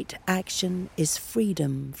 and right action is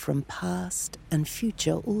freedom from past and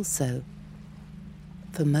future also.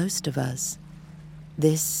 For most of us,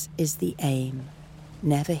 this is the aim,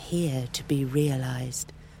 never here to be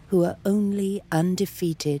realized, who are only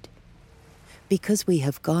undefeated, because we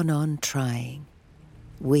have gone on trying.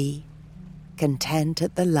 We, content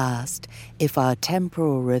at the last, if our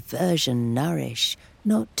temporal reversion nourish,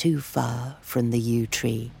 not too far from the yew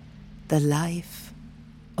tree, the life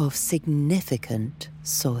of significant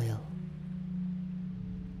soil.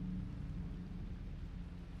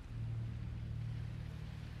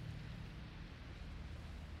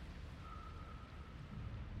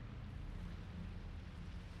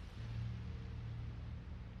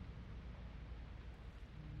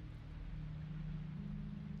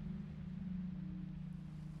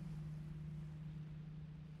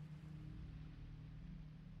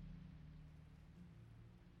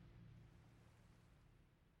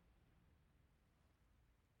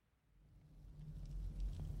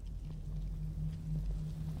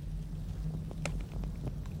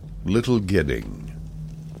 Little Gidding.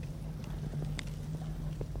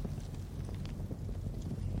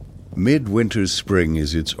 Midwinter's spring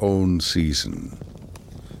is its own season,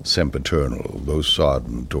 sempiternal, though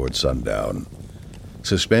sodden toward sundown,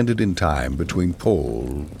 suspended in time between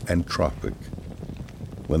pole and tropic.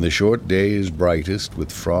 When the short day is brightest with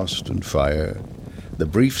frost and fire, the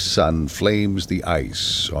brief sun flames the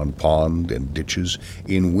ice on pond and ditches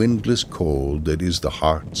in windless cold that is the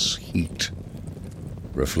heart's heat,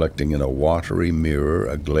 reflecting in a watery mirror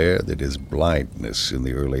a glare that is blindness in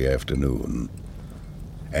the early afternoon,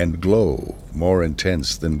 and glow more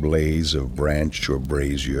intense than blaze of branch or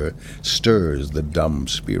brazier stirs the dumb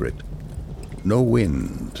spirit. No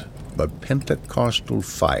wind, but Pentecostal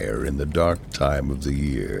fire in the dark time of the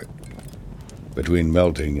year. Between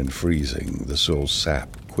melting and freezing, the soul's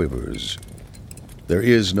sap quivers. There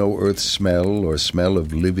is no earth smell or smell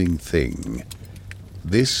of living thing.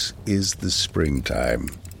 This is the springtime,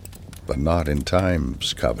 but not in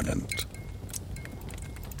time's covenant.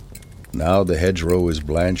 Now the hedgerow is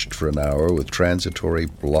blanched for an hour with transitory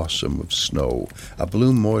blossom of snow, a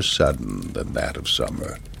bloom more sudden than that of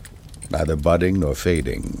summer, neither budding nor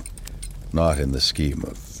fading, not in the scheme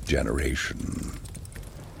of generation.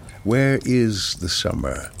 Where is the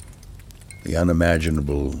summer, the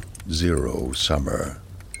unimaginable zero summer?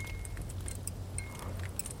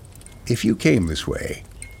 If you came this way,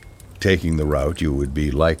 taking the route you would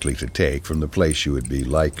be likely to take from the place you would be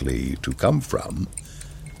likely to come from,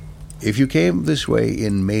 if you came this way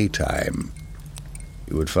in Maytime,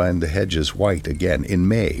 you would find the hedges white again in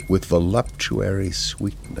May with voluptuary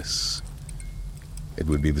sweetness. It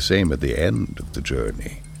would be the same at the end of the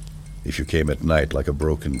journey. If you came at night like a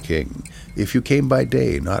broken king, if you came by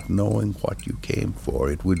day not knowing what you came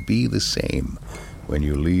for, it would be the same when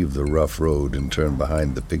you leave the rough road and turn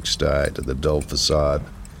behind the pigsty to the dull facade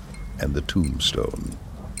and the tombstone.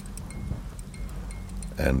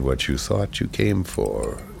 And what you thought you came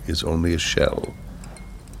for is only a shell,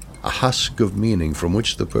 a husk of meaning from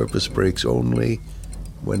which the purpose breaks only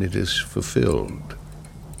when it is fulfilled,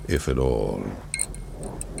 if at all.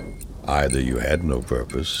 Either you had no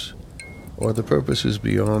purpose, or the purpose is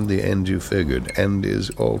beyond the end you figured and is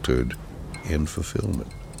altered in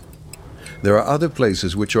fulfillment. There are other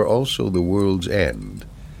places which are also the world's end,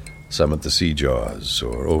 some at the sea jaws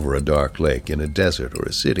or over a dark lake in a desert or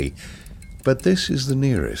a city, but this is the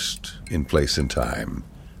nearest in place and time,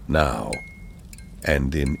 now,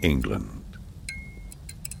 and in England.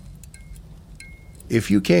 If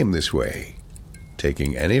you came this way,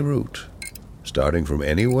 taking any route, starting from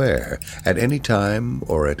anywhere, at any time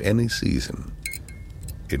or at any season,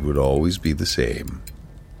 it would always be the same.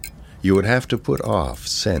 You would have to put off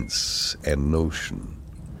sense and notion.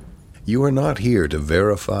 You are not here to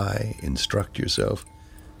verify, instruct yourself,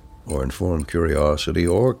 or inform curiosity,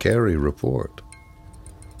 or carry report.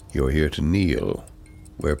 You are here to kneel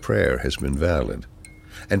where prayer has been valid.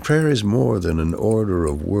 And prayer is more than an order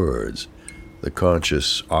of words, the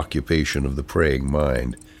conscious occupation of the praying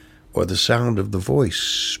mind, or the sound of the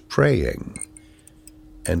voice praying.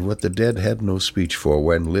 And what the dead had no speech for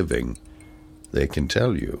when living, they can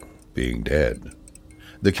tell you, being dead.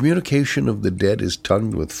 The communication of the dead is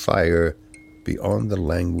tongued with fire beyond the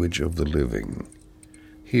language of the living.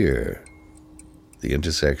 Here, the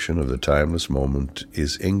intersection of the timeless moment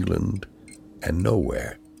is England and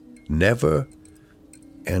nowhere, never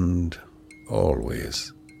and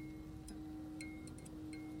always.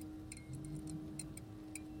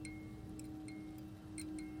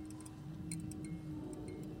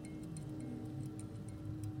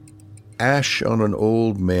 Ash on an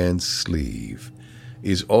old man's sleeve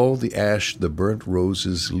is all the ash the burnt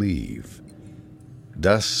roses leave.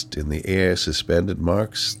 Dust in the air suspended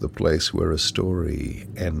marks the place where a story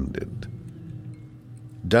ended.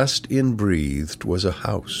 Dust inbreathed was a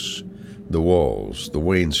house, the walls, the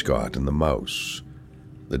wainscot, and the mouse,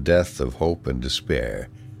 the death of hope and despair.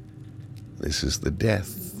 This is the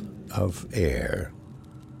death of air.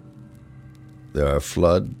 There are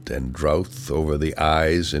flood and drouth over the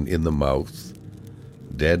eyes and in the mouth,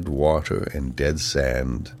 dead water and dead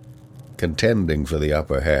sand, contending for the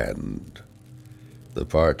upper hand. The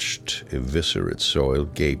parched, eviscerate soil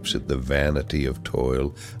gapes at the vanity of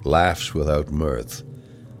toil, laughs without mirth.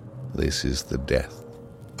 This is the death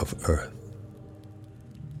of earth.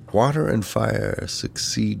 Water and fire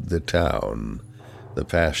succeed the town, the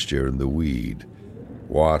pasture and the weed.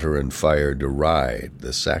 Water and fire deride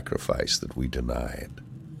the sacrifice that we denied.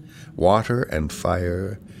 Water and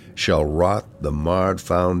fire shall rot the marred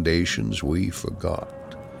foundations we forgot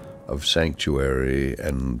of sanctuary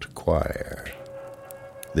and choir.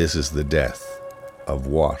 This is the death of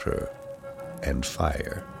water and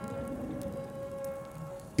fire.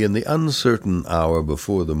 In the uncertain hour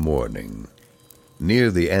before the morning, near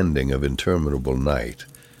the ending of interminable night,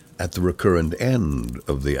 at the recurrent end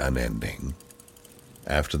of the unending,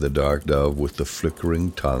 after the dark dove with the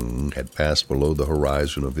flickering tongue had passed below the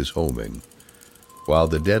horizon of his homing, while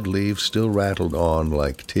the dead leaves still rattled on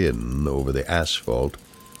like tin over the asphalt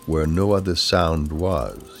where no other sound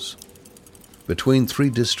was. Between 3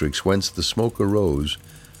 districts whence the smoke arose,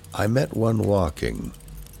 I met one walking,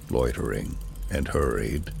 loitering, and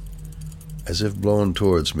hurried, as if blown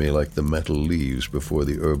towards me like the metal leaves before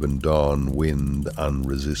the urban dawn wind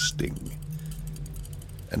unresisting.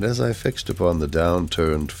 And as I fixed upon the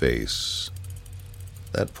down-turned face,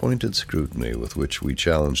 that pointed scrutiny with which we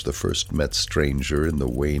challenged the first met stranger in the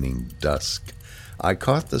waning dusk, I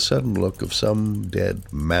caught the sudden look of some dead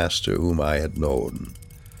master whom I had known,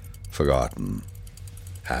 forgotten,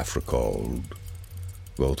 half recalled,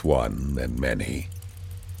 both one and many.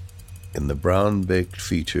 In the brown-baked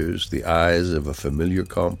features, the eyes of a familiar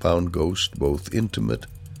compound ghost, both intimate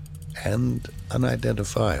and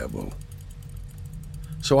unidentifiable.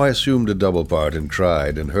 So I assumed a double part and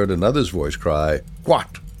cried, and heard another's voice cry,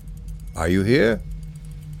 "What? Are you here?"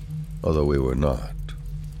 Although we were not.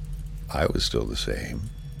 I was still the same,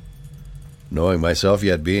 knowing myself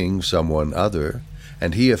yet being someone other,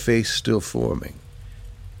 and he a face still forming.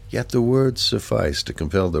 Yet the words sufficed to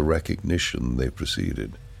compel the recognition they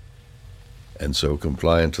preceded, and so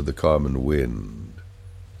compliant to the common wind,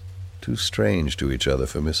 too strange to each other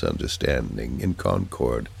for misunderstanding, in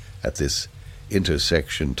concord at this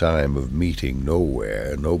intersection time of meeting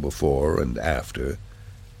nowhere, no before and after,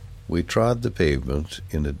 we trod the pavement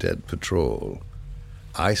in a dead patrol.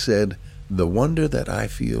 I said, "The wonder that I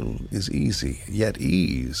feel is easy, yet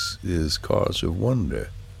ease is cause of wonder.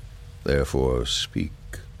 Therefore speak.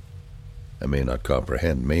 I may not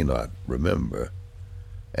comprehend, may not remember."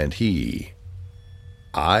 And he,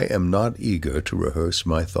 "I am not eager to rehearse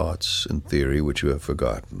my thoughts and theory which you have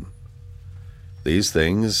forgotten. These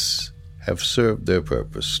things have served their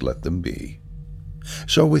purpose, let them be.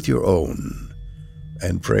 So with your own,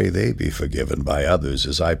 and pray they be forgiven by others,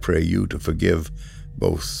 as I pray you to forgive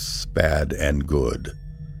both bad and good.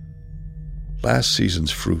 Last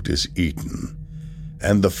season's fruit is eaten,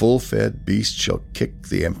 and the full-fed beast shall kick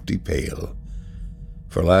the empty pail.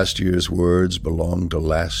 For last year's words belong to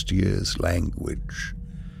last year's language,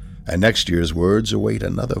 and next year's words await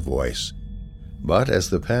another voice. But as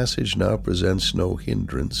the passage now presents no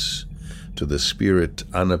hindrance to the spirit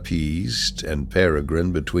unappeased and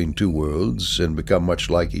peregrine between 2 worlds and become much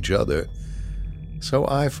like each other, so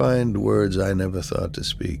I find words I never thought to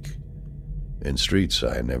speak, in streets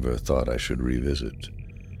I never thought I should revisit,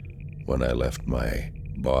 when I left my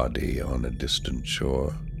body on a distant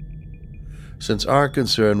shore. Since our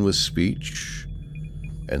concern was speech,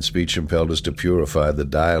 and speech impelled us to purify the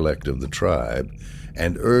dialect of the tribe,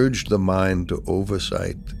 and urged the mind to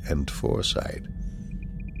oversight and foresight,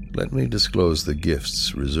 let me disclose the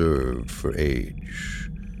gifts reserved for age,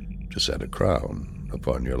 to set a crown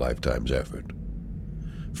upon your lifetime's effort.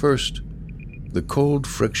 First, the cold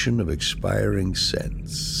friction of expiring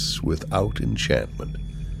sense without enchantment,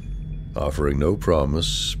 offering no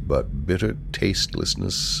promise but bitter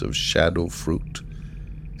tastelessness of shadow fruit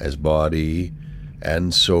as body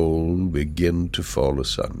and soul begin to fall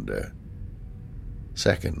asunder.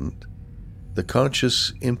 Second, the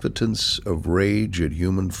conscious impotence of rage at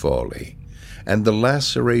human folly, and the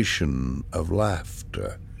laceration of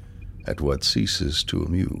laughter at what ceases to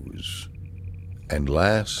amuse. And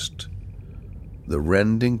last, the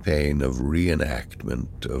rending pain of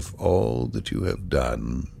reenactment of all that you have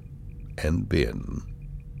done and been.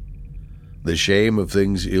 The shame of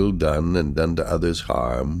things ill done and done to others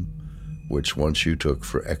harm, which once you took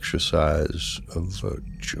for exercise of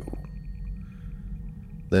virtue.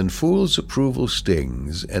 Then fool's approval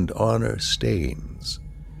stings and honor stains.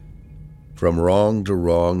 From wrong to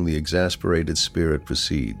wrong the exasperated spirit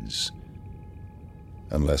proceeds,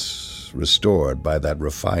 unless restored by that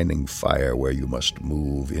refining fire where you must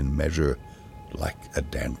move in measure like a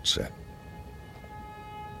dancer.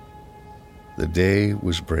 The day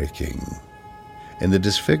was breaking. In the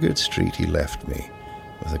disfigured street he left me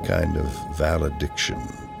with a kind of valediction,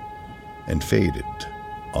 and faded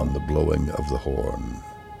on the blowing of the horn.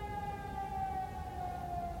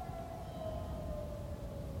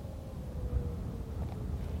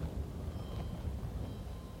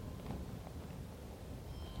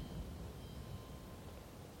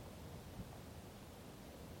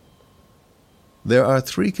 There are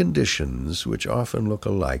 3 conditions which often look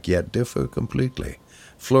alike, yet differ completely,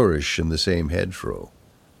 flourish in the same hedgerow: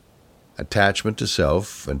 attachment to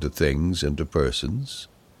self and to things and to persons,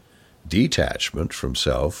 detachment from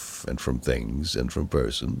self and from things and from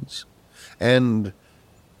persons, and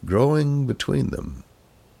growing between them,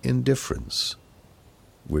 indifference,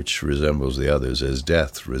 which resembles the others as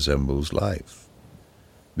death resembles life,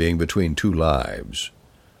 being between two lives,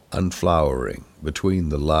 unflowering between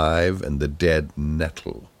the live and the dead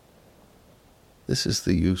nettle. This is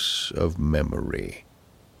the use of memory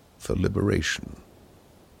for liberation,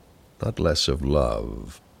 not less of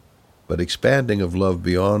love, but expanding of love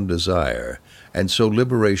beyond desire, and so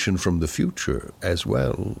liberation from the future as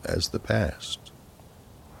well as the past.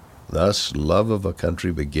 Thus, love of a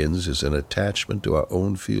country begins as an attachment to our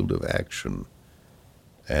own field of action,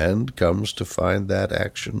 and comes to find that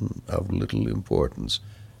action of little importance,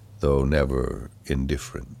 though never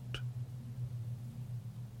indifferent.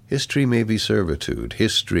 History may be servitude,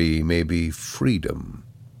 history may be freedom.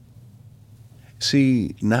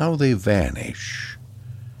 See, now they vanish,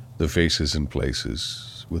 the faces and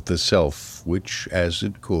places, with the self which, as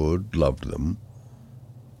it could, loved them,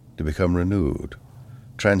 to become renewed,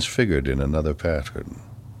 transfigured in another pattern.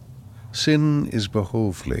 Sin is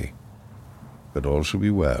behovely, but all shall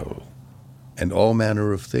be well, and all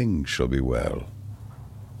manner of things shall be well.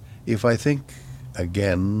 If I think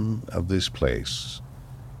again of this place,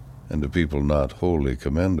 and of people not wholly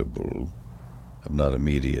commendable, of not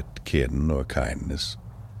immediate kin or kindness,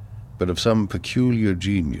 but of some peculiar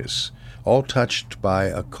genius, all touched by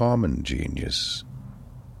a common genius,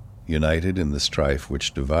 united in the strife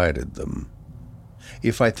which divided them.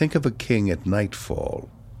 If I think of a king at nightfall,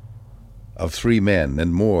 of 3 men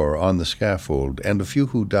and more on the scaffold, and a few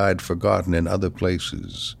who died forgotten in other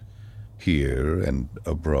places, here and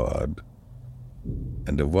abroad,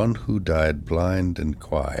 and of one who died blind and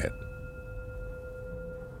quiet,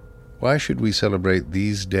 why should we celebrate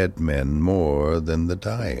these dead men more than the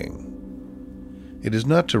dying? It is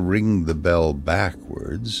not to ring the bell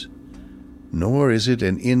backwards, nor is it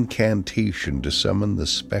an incantation to summon the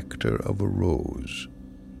spectre of a rose.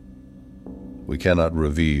 We cannot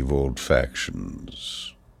revive old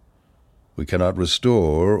factions. We cannot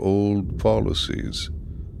restore old policies,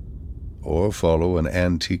 or follow an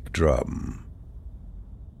antique drum.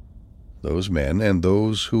 Those men and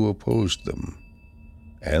those who opposed them,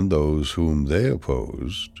 and those whom they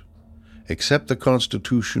opposed, accept the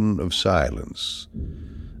constitution of silence,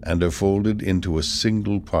 and are folded into a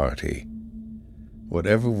single party.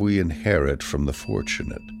 Whatever we inherit from the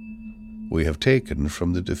fortunate, we have taken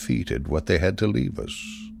from the defeated what they had to leave us,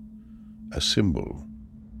 a symbol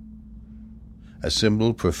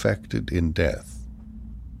perfected in death,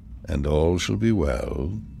 and all shall be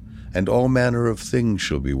well, and all manner of things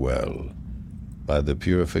shall be well, by the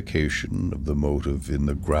purification of the motive in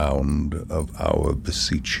the ground of our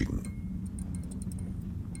beseeching.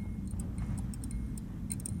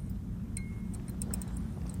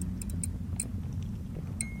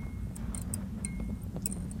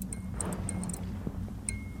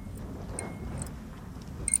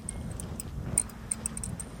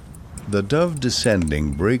 The dove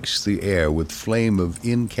descending breaks the air with flame of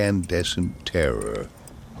incandescent terror,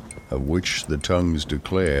 of which the tongues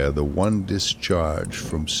declare the one discharge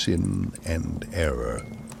from sin and error,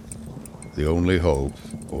 the only hope,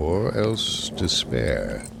 or else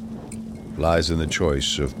despair, lies in the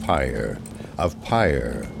choice of pyre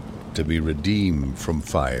to be redeemed from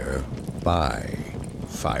fire by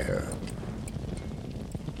fire.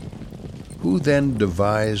 Who then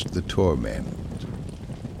devised the torment?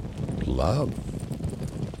 Love.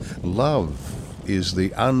 Love is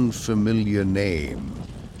the unfamiliar name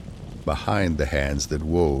behind the hands that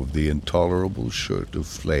wove the intolerable shirt of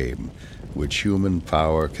flame which human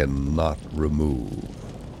power cannot remove.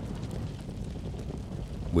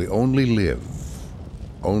 We only live,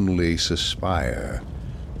 only suspire,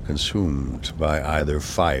 consumed by either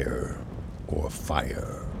fire or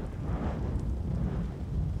fire.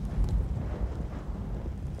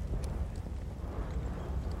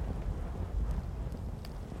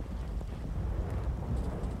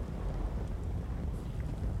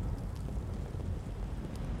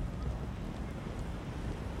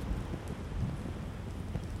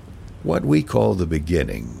 What we call the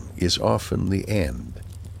beginning is often the end,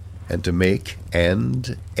 and to make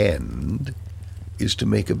and end is to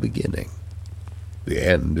make a beginning. The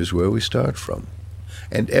end is where we start from,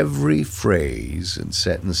 and every phrase and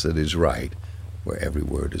sentence that is right, where every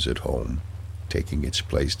word is at home, taking its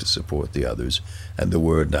place to support the others, and the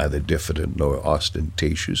word neither diffident nor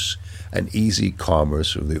ostentatious, an easy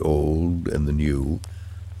commerce of the old and the new,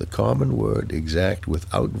 the common word exact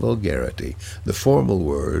without vulgarity, the formal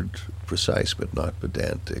word precise but not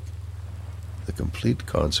pedantic, the complete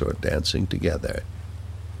consort dancing together.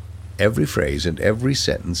 Every phrase and every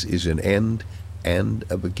sentence is an end and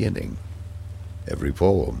a beginning. Every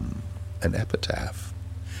poem an epitaph.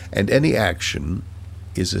 And any action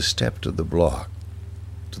is a step to the block,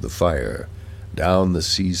 to the fire, down the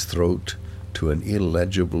sea's throat to an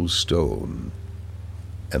illegible stone.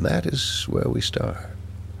 And that is where we start.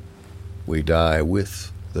 We die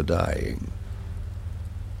with the dying.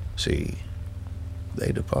 See,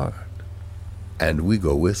 they depart, and we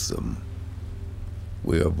go with them.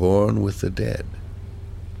 We are born with the dead.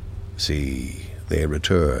 See, they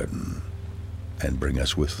return and bring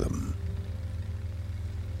us with them.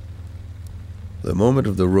 The moment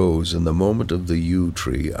of the rose and the moment of the yew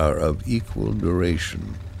tree are of equal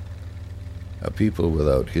duration. A people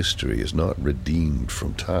without history is not redeemed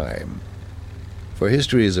from time, for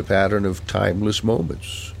history is a pattern of timeless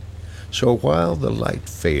moments. So while the light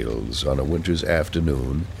fails on a winter's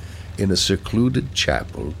afternoon in a secluded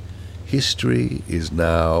chapel, history is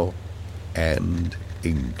now and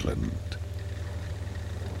England.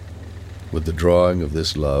 With the drawing of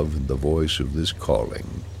this love and the voice of this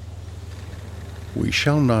calling, we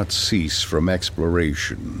shall not cease from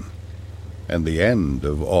exploration, and the end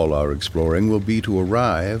of all our exploring will be to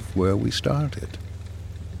arrive where we started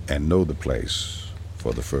and know the place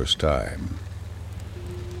for the first time.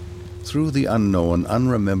 Through the unknown,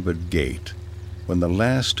 unremembered gate, when the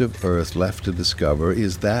last of earth left to discover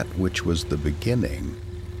is that which was the beginning.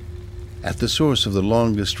 At the source of the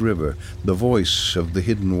longest river, the voice of the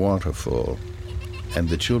hidden waterfall, and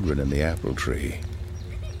the children in the apple tree.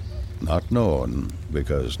 Not known,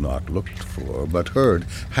 because not looked for, but heard,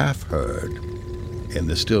 half heard, in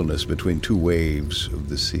the stillness between two waves of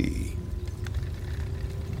the sea.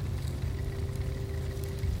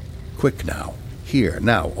 Quick now, here,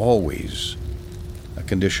 now, always. A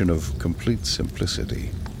condition of complete simplicity,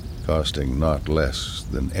 costing not less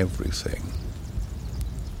than everything.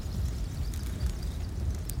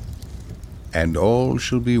 And all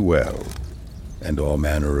shall be well, and all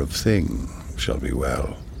manner of thing shall be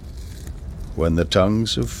well, when the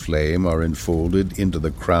tongues of flame are enfolded into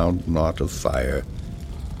the crowned knot of fire,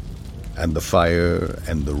 and the fire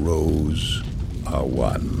and the rose are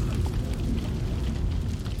one.